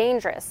So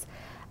Dangerous.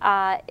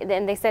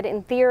 And they said,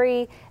 in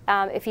theory,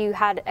 if you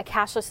had a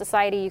cashless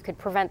society, you could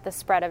prevent the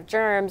spread of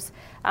germs.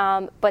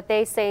 But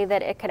they say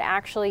that it could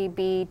actually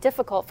be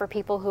difficult for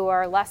people who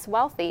are less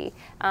wealthy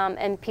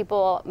and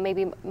people,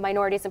 maybe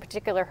minorities in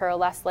particular, who are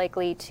less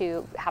likely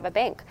to have a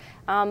bank.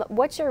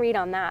 What's your read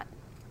on that?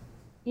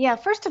 Yeah,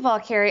 first of all,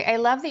 Carrie, I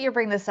love that you're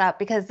bringing this up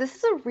because this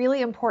is a really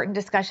important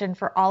discussion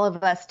for all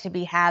of us to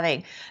be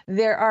having.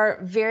 There are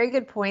very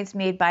good points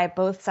made by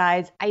both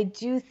sides. I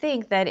do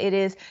think that it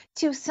is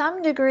to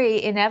some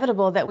degree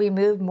inevitable that we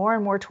move more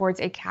and more towards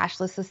a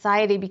cashless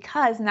society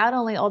because not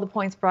only all the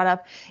points brought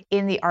up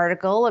in the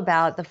article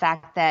about the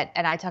fact that,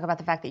 and I talk about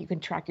the fact that you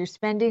can track your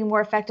spending more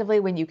effectively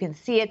when you can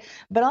see it,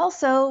 but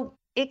also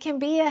it can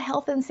be a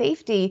health and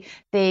safety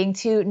thing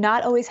to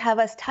not always have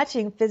us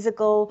touching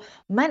physical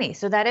money.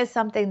 So that is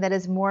something that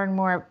is more and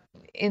more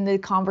in the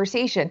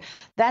conversation.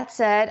 That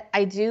said,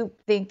 I do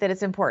think that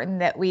it's important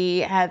that we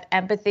have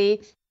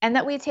empathy and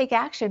that we take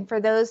action for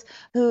those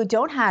who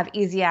don't have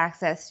easy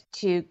access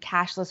to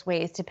cashless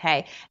ways to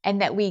pay,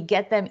 and that we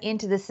get them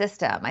into the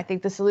system. I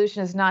think the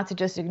solution is not to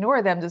just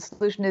ignore them. The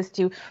solution is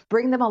to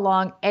bring them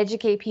along,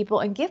 educate people,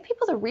 and give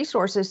people the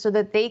resources so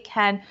that they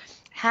can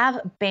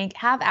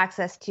have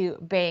access to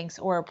banks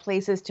or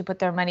places to put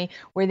their money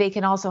where they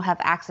can also have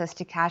access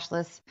to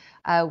cashless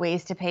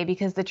ways to pay.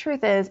 Because the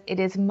truth is, it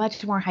is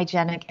much more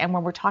hygienic. And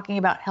when we're talking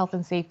about health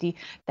and safety,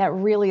 that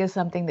really is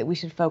something that we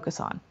should focus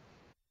on.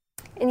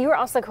 And you were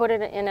also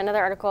quoted in another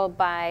article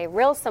by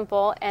Real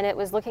Simple, and it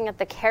was looking at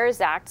the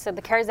CARES Act. So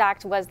the CARES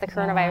Act was the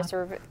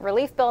coronavirus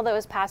relief bill that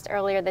was passed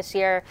earlier this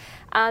year.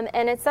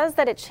 And it says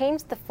that it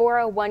changed the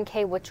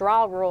 401k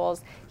withdrawal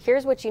rules.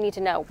 Here's what you need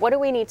to know. What do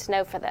we need to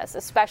know for this,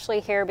 especially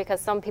here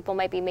because some people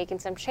might be making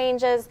some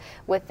changes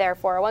with their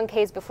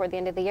 401ks before the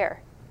end of the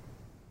year?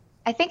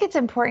 I think it's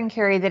important,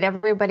 Carrie, that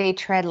everybody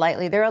tread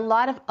lightly. There are a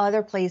lot of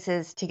other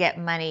places to get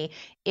money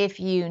if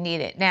you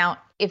need it. Now,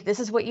 if this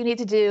is what you need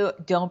to do,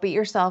 don't beat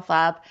yourself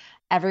up.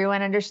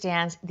 Everyone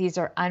understands these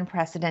are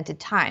unprecedented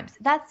times.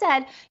 That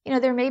said,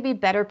 there may be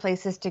better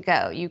places to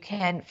go. You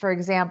can, for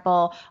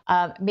example,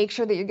 make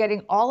sure that you're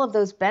getting all of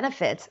those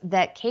benefits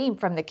that came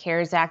from the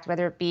CARES Act,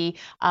 whether it be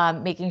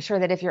making sure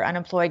that if you're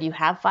unemployed, you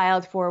have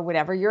filed for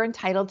whatever you're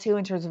entitled to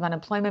in terms of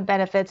unemployment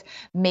benefits,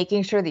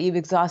 making sure that you've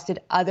exhausted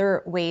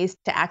other ways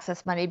to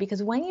access money.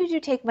 Because when you do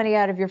take money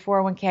out of your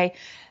 401k,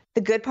 the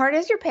good part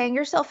is you're paying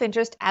yourself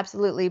interest,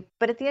 absolutely.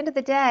 But at the end of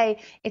the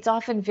day, it's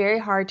often very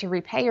hard to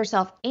repay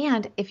yourself.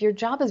 And if your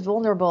job is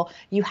vulnerable,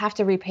 you have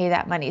to repay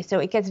that money. So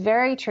it gets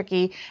very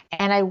tricky.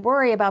 And I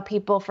worry about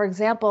people, for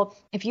example,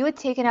 if you had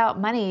taken out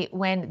money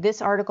when this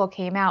article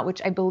came out,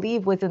 which I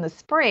believe was in the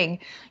spring,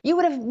 you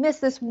would have missed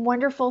this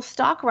wonderful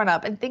stock run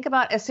up. And think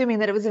about assuming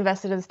that it was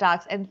invested in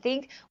stocks, and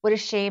think what a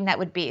shame that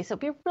would be. So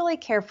be really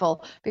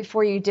careful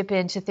before you dip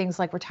into things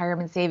like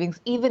retirement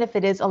savings, even if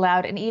it is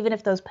allowed and even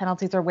if those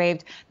penalties are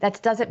waived. That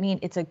doesn't mean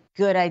it's a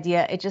good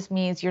idea. It just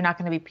means you're not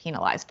going to be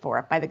penalized for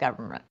it by the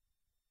government.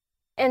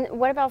 And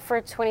what about for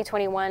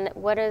 2021?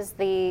 What is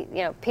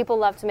people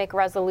love to make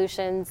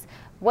resolutions.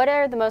 What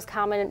are the most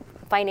common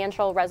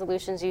financial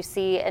resolutions you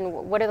see, and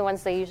what are the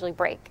ones they usually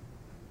break?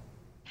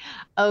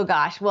 Oh,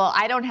 gosh. Well,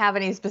 I don't have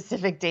any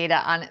specific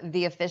data on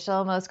the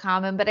official most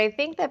common, but I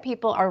think that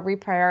people are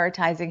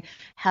reprioritizing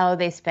how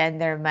they spend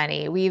their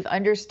money. We've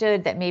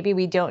understood that maybe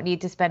we don't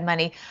need to spend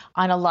money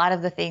on a lot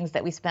of the things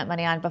that we spent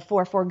money on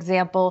before. For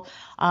example,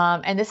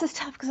 and this is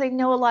tough because I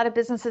know a lot of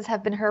businesses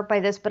have been hurt by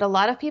this, but a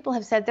lot of people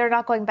have said they're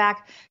not going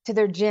back to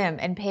their gym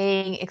and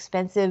paying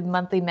expensive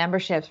monthly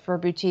memberships for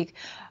boutique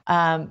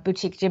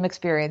gym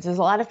experiences.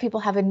 A lot of people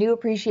have a new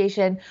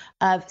appreciation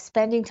of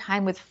spending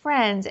time with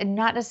friends and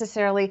not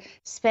necessarily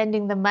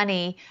spending the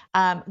money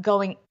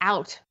going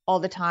out all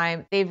the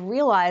time. They've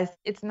realized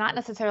it's not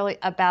necessarily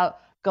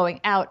about going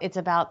out, it's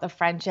about the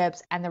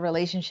friendships and the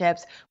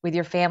relationships with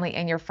your family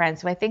and your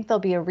friends. So I think there'll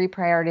be a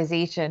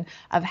reprioritization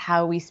of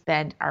how we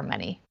spend our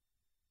money.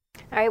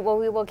 All right, well,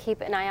 we will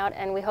keep an eye out,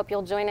 and we hope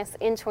you'll join us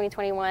in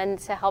 2021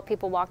 to help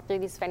people walk through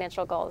these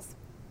financial goals.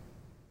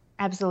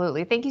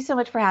 Absolutely. Thank you so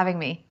much for having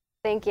me.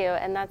 Thank you.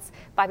 And that's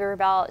Bobbi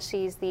Rebell.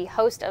 She's the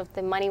host of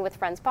the Money with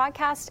Friends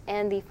podcast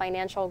and the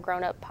Financial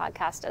Grown-Up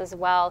podcast as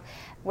well.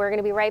 We're going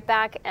to be right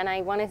back, and I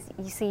want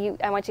you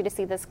to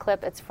see this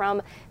clip. It's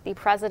from the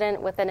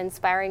president with an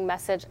inspiring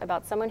message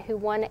about someone who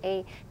won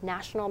a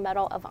National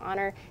Medal of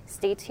Honor.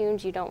 Stay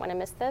tuned. You don't want to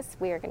miss this.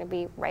 We are going to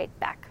be right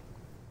back.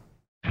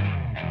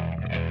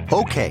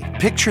 Okay,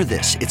 picture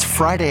this. It's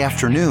Friday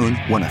afternoon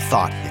when a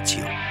thought hits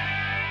you.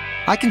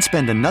 I can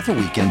spend another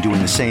weekend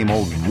doing the same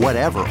old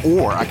whatever,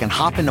 or I can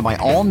hop into my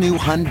all-new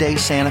Hyundai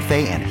Santa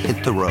Fe and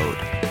hit the road.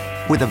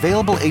 With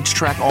available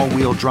H-Track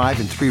all-wheel drive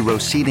and 3-row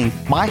seating,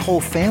 my whole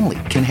family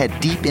can head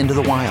deep into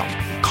the wild.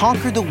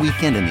 Conquer the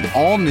weekend in the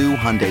all-new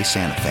Hyundai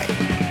Santa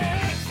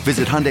Fe.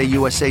 Visit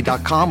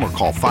HyundaiUSA.com or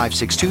call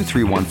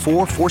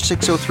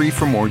 562-314-4603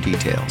 for more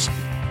details.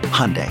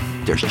 Hyundai,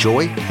 there's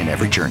joy in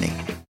every journey.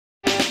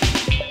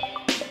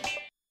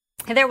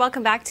 Hey there,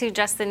 welcome back to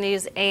Just the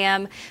News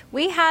AM.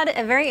 We had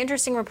a very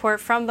interesting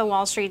report from the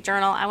Wall Street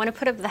Journal. I want to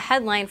put up the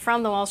headline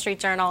from the Wall Street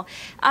Journal.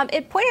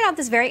 It pointed out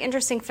this very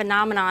interesting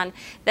phenomenon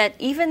that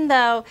even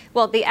though,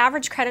 the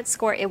average credit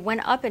score, it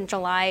went up in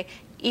July,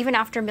 even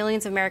after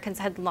millions of Americans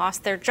had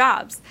lost their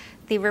jobs.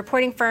 The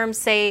reporting firms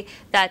say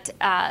that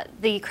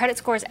the credit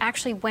scores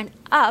actually went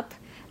up,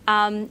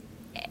 and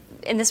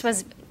this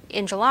was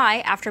in July,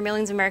 after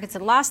millions of Americans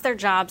had lost their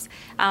jobs,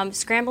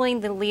 scrambling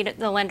the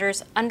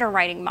lenders'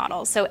 underwriting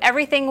models. So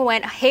everything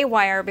went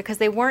haywire because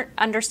they weren't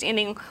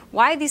understanding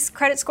why these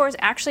credit scores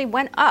actually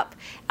went up.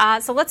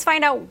 So let's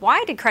find out,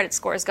 why did credit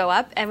scores go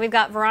up? And we've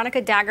got Veronica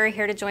Dagher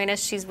here to join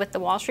us. She's with the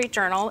Wall Street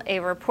Journal,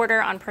 a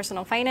reporter on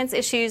personal finance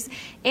issues.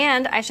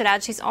 And I should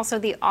add, she's also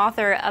the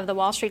author of the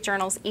Wall Street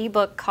Journal's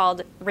ebook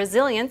called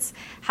Resilience: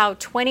 How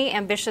 20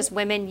 Ambitious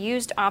Women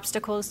Used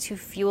Obstacles to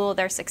Fuel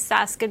Their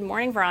Success. Good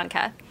morning,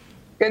 Veronica.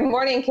 Good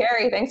morning,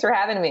 Carrie. Thanks for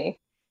having me.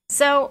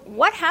 So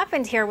what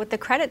happened here with the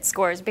credit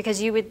scores? Because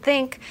you would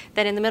think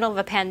that in the middle of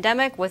a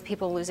pandemic, with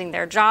people losing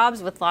their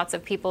jobs, with lots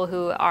of people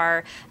who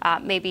are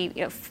maybe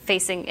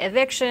facing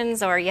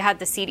evictions, or you had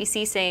the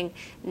CDC saying,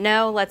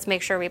 no, let's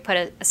make sure we put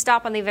a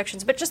stop on the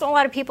evictions, but just a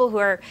lot of people who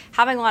are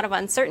having a lot of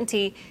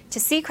uncertainty, to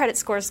see credit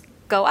scores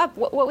go up.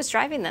 What was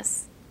driving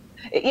this?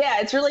 Yeah,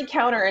 it's really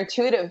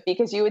counterintuitive,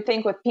 because you would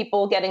think with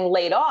people getting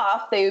laid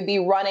off, they would be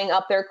running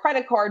up their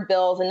credit card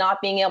bills and not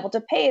being able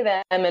to pay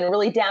them and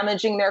really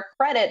damaging their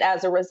credit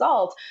as a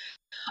result.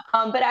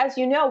 But as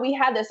you know, we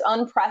had this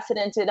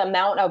unprecedented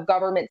amount of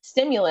government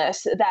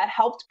stimulus that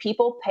helped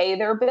people pay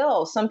their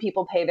bills. Some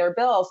people pay their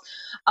bills.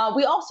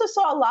 We also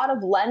saw a lot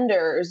of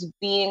lenders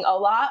being a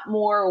lot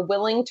more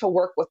willing to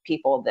work with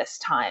people this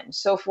time.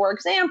 So, for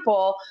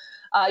example,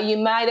 you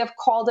might have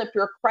called up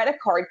your credit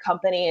card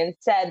company and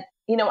said,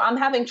 I'm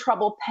having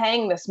trouble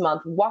paying this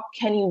month. What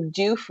can you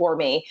do for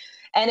me?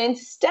 And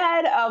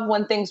instead of,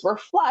 when things were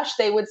flush,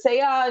 they would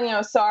say,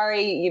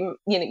 sorry,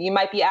 you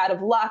might be out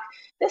of luck.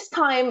 This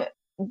time,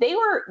 they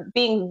were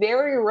being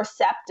very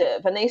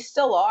receptive, and they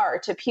still are,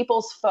 to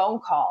people's phone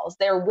calls.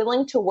 They're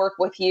willing to work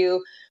with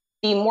you,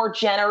 be more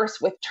generous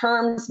with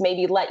terms,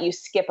 maybe let you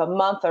skip a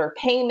month or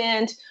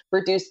payment,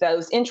 reduce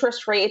those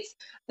interest rates.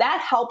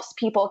 That helps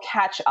people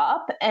catch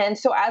up. And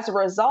so as a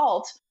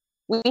result,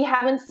 we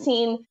haven't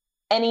seen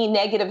any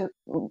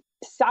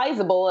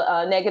sizable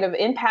negative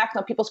impact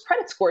on people's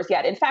credit scores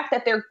yet. In fact,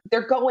 that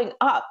they're going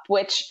up,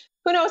 which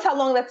who knows how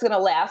long that's going to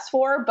last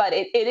for, but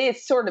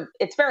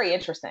it's very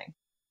interesting.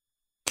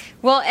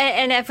 Well,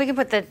 and if we can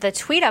put the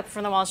tweet up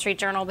from the Wall Street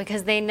Journal,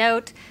 because they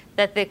note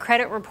that the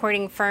credit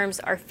reporting firms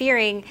are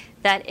fearing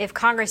that if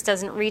Congress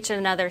doesn't reach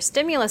another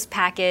stimulus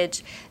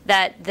package,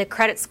 that the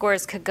credit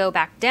scores could go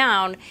back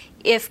down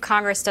if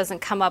Congress doesn't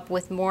come up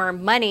with more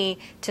money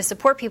to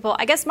support people.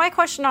 I guess my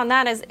question on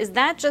that is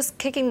that just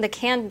kicking the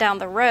can down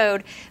the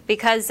road?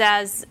 Because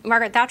as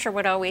Margaret Thatcher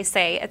would always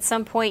say, at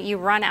some point you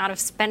run out of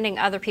spending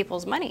other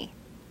people's money.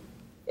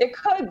 It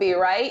could be,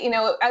 right?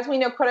 As we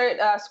know, credit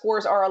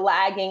scores are a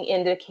lagging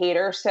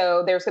indicator.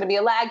 So there's going to be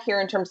a lag here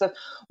in terms of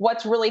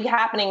what's really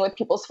happening with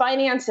people's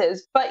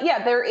finances. But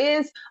yeah, there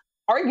is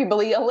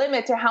arguably a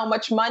limit to how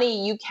much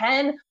money you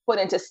can put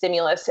into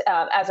stimulus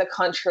as a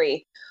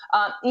country.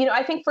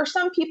 I think for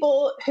some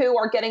people who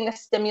are getting the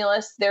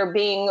stimulus, they're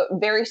being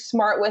very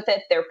smart with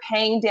it. They're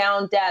paying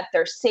down debt.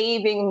 They're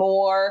saving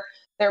more.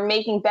 They're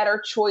making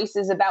better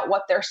choices about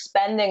what they're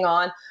spending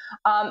on.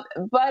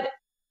 But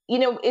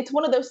it's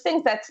one of those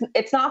things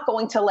it's not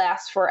going to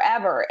last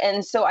forever.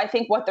 And so I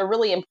think what the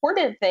really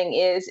important thing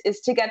is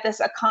to get this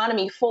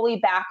economy fully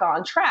back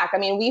on track. I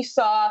mean, we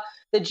saw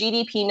the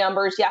GDP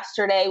numbers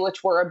yesterday,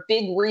 which were a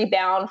big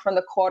rebound from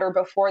the quarter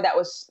before. That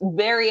was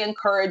very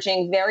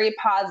encouraging, very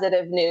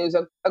positive news,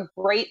 a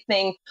great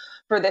thing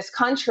for this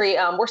country.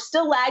 We're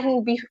still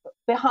lagging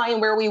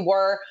behind where we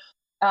were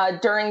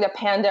during the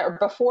pandemic,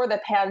 before the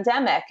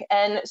pandemic.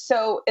 And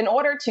so in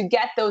order to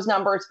get those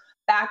numbers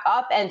back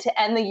up and to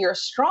end the year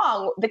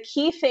strong, the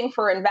key thing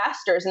for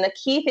investors and the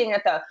key thing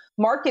that the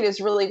market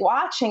is really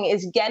watching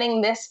is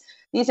getting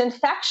these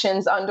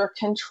infections under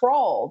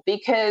control,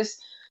 because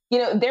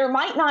there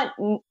might not,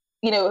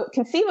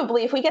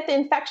 conceivably, if we get the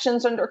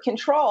infections under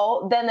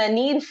control, then the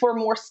need for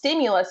more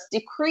stimulus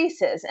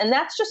decreases. And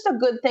that's just a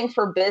good thing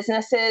for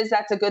businesses.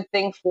 That's a good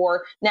thing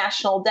for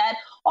national debt,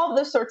 all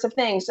those sorts of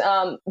things.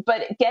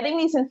 But getting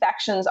these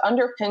infections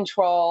under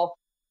control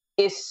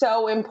is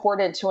so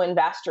important to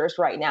investors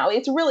right now.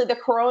 It's really, the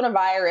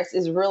coronavirus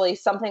is really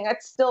something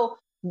that's still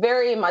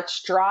very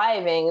much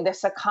driving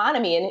this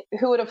economy. And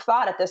who would have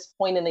thought at this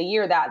point in the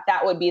year that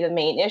would be the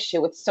main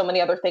issue with so many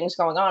other things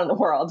going on in the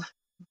world?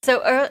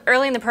 So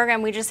early in the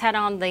program, we just had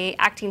on the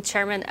acting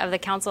chairman of the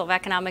Council of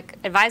Economic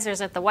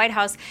Advisors at the White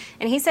House,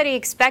 and he said he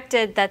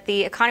expected that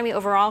the economy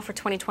overall for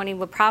 2020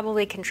 would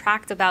probably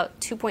contract about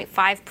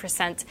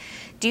 2.5%.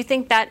 Do you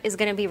think that is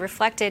going to be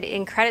reflected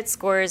in credit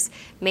scores,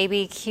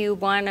 maybe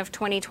Q1 of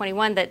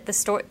 2021, that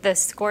the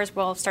scores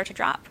will start to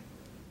drop?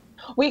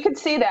 We could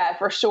see that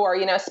for sure,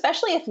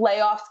 especially if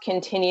layoffs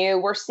continue.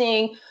 We're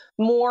seeing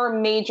more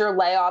major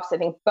layoffs. I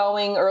think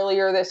Boeing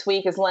earlier this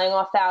week is laying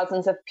off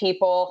thousands of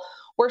people.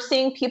 We're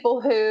seeing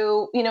people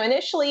who,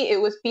 initially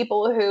it was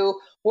people who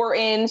were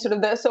in sort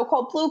of the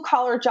so-called blue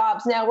collar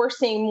jobs. Now we're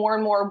seeing more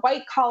and more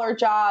white collar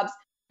jobs.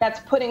 That's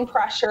putting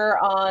pressure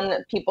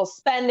on people's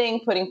spending,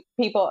 putting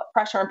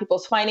pressure on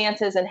people's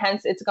finances, and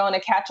hence it's going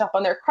to catch up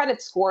on their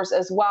credit scores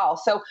as well.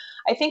 So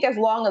I think as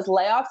long as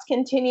layoffs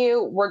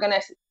continue, we're going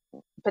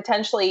to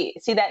potentially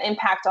see that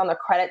impact on the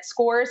credit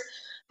scores.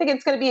 I think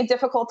it's going to be a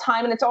difficult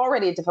time, and it's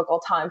already a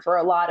difficult time for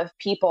a lot of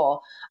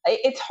people.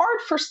 It's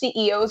hard for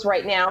CEOs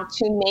right now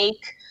to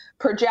make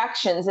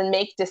projections and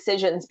make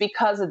decisions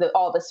because of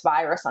all this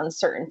virus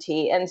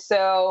uncertainty. And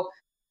so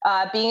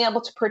being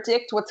able to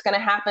predict what's going to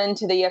happen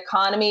to the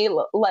economy,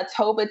 let's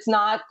hope it's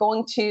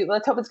going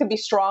to be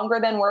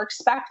stronger than we're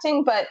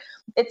expecting, but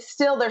it's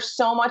still, there's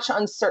so much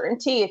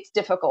uncertainty, it's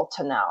difficult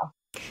to know.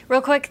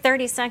 Real quick,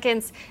 30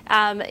 seconds.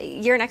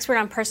 You're an expert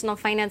on personal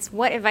finance.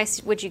 What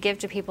advice would you give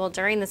to people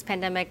during this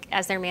pandemic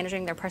as they're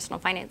managing their personal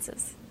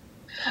finances?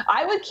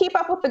 I would keep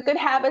up with the good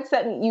habits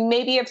that you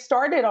maybe have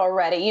started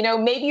already. You know,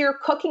 maybe you're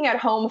cooking at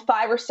home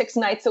 5 or 6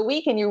 nights a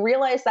week and you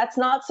realize that's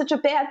not such a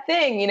bad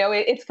thing. You know,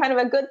 it's kind of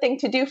a good thing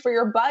to do for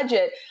your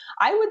budget.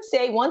 I would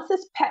say once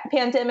this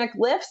pandemic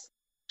lifts,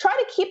 try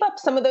to keep up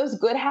some of those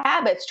good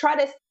habits. Try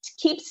to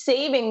keep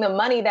saving the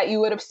money that you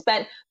would have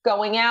spent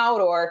going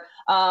out or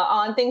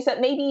on things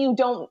that maybe you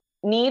don't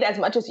need as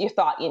much as you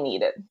thought you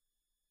needed.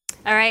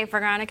 All right,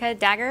 Veronica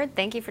Dagher,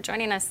 thank you for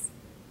joining us.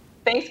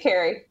 Thanks,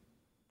 Carrie.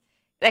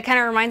 That kind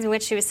of reminds me of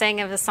what she was saying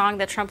of the song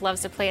that Trump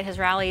loves to play at his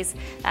rallies.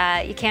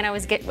 You can't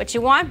always get what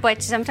you want,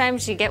 but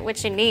sometimes you get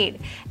what you need.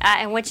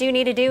 And what you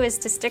need to do is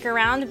to stick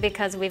around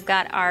because we've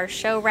got our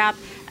show wrap.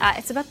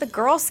 It's about the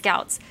Girl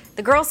Scouts.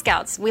 The Girl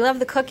Scouts, we love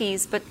the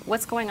cookies, but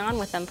what's going on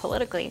with them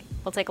politically?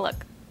 We'll take a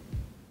look.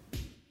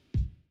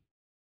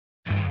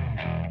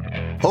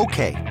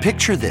 Okay,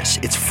 picture this.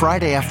 It's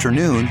Friday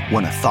afternoon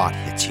when a thought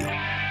hits you.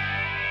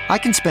 I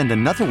can spend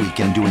another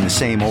weekend doing the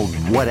same old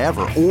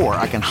whatever, or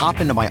I can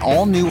hop into my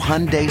all-new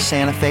Hyundai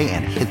Santa Fe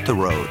and hit the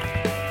road.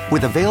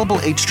 With available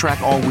H-Track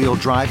all-wheel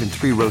drive and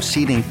 3-row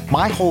seating,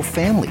 my whole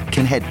family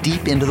can head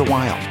deep into the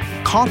wild.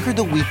 Conquer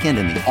the weekend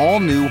in the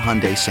all-new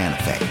Hyundai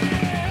Santa Fe.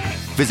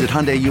 Visit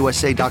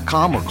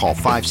HyundaiUSA.com or call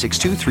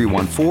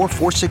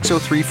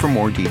 562-314-4603 for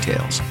more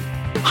details.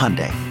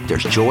 Hyundai,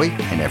 there's joy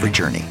in every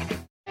journey.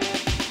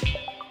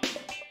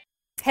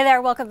 Hey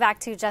there, welcome back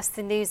to Just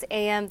the News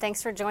AM.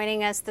 Thanks for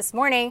joining us this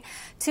morning.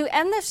 To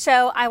end the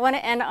show, I want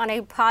to end on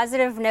a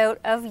positive note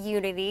of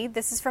unity.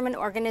 This is from an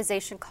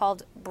organization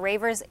called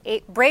Braver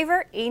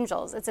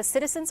Angels. It's a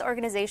citizens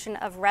organization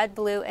of red,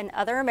 blue, and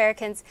other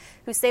Americans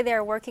who say they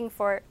are working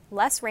for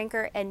less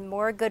rancor and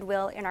more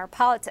goodwill in our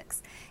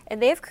politics.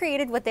 And they have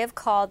created what they have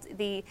called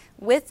the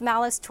With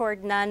Malice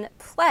Toward None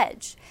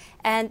Pledge.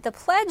 And the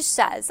pledge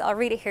says, I'll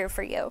read it here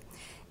for you.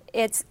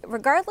 It's,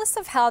 regardless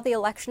of how the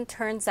election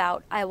turns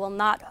out, I will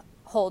not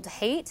hold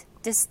hate,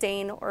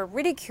 disdain, or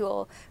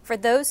ridicule for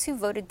those who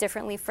voted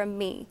differently from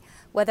me.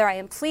 Whether I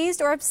am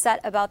pleased or upset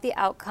about the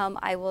outcome,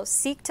 I will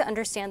seek to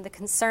understand the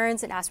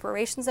concerns and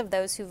aspirations of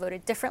those who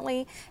voted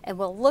differently and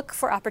will look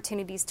for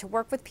opportunities to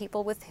work with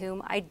people with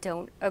whom I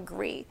don't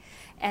agree.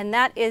 And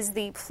that is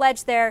the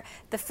pledge there.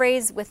 The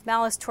phrase "with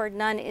malice toward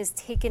none" is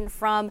taken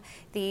from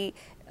the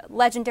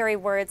legendary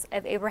words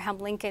of Abraham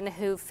Lincoln,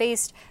 who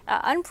faced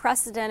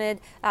unprecedented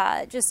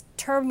just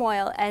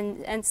turmoil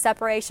and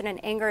separation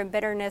and anger and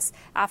bitterness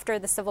after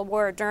the Civil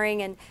War,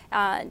 during and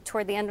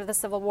toward the end of the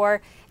Civil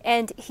War.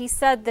 And he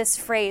said this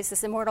phrase,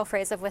 this immortal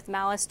phrase of "with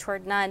malice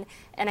toward none."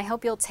 And I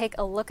hope you'll take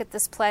a look at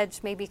this pledge,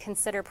 maybe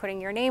consider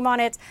putting your name on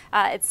it.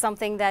 It's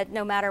something that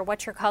no matter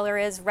what your color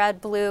is,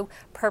 red, blue,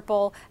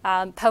 purple,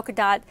 polka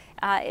dot,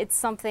 it's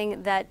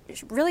something that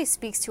really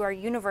speaks to our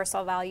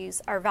universal values,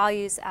 our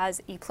values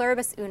as e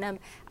pluribus unum,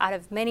 out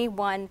of many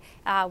one.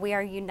 We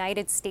are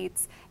United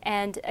States.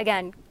 And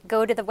again,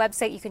 go to the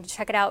website. You can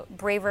check it out,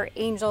 Braver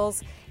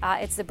Angels.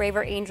 It's the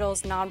Braver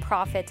Angels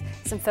nonprofit.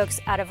 Some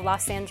folks out of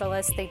Los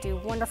Angeles. They do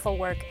wonderful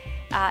work.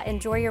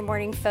 Enjoy your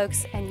morning,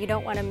 folks. And you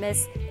don't want to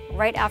miss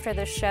right after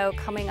the show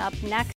coming up next.